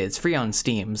recommend it. It's free on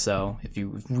Steam, so if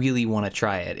you really want to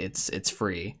try it, it's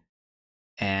free.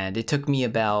 And it took me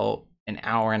about an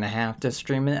hour and a half to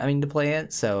stream it. To play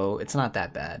it, so it's not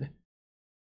that bad.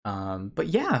 But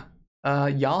yeah,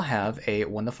 y'all have a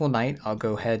wonderful night. I'll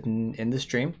go ahead and end the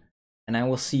stream, and I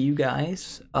will see you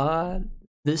guys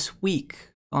this week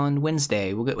on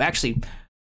Wednesday.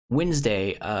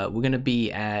 Wednesday, we're gonna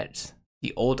be at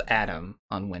the Old Adam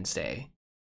on Wednesday.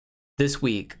 This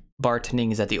week,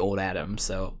 bartending is at the Old Adam,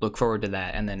 so look forward to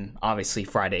that. And then obviously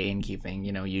Friday innkeeping,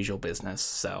 you know, usual business.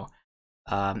 So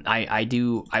I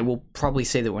will probably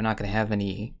say that we're not gonna have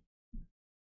any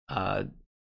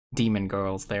demon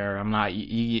girls there. I'm not.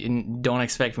 You don't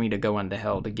expect me to go into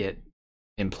hell to get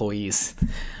employees.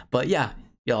 But yeah,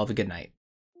 y'all have a good night.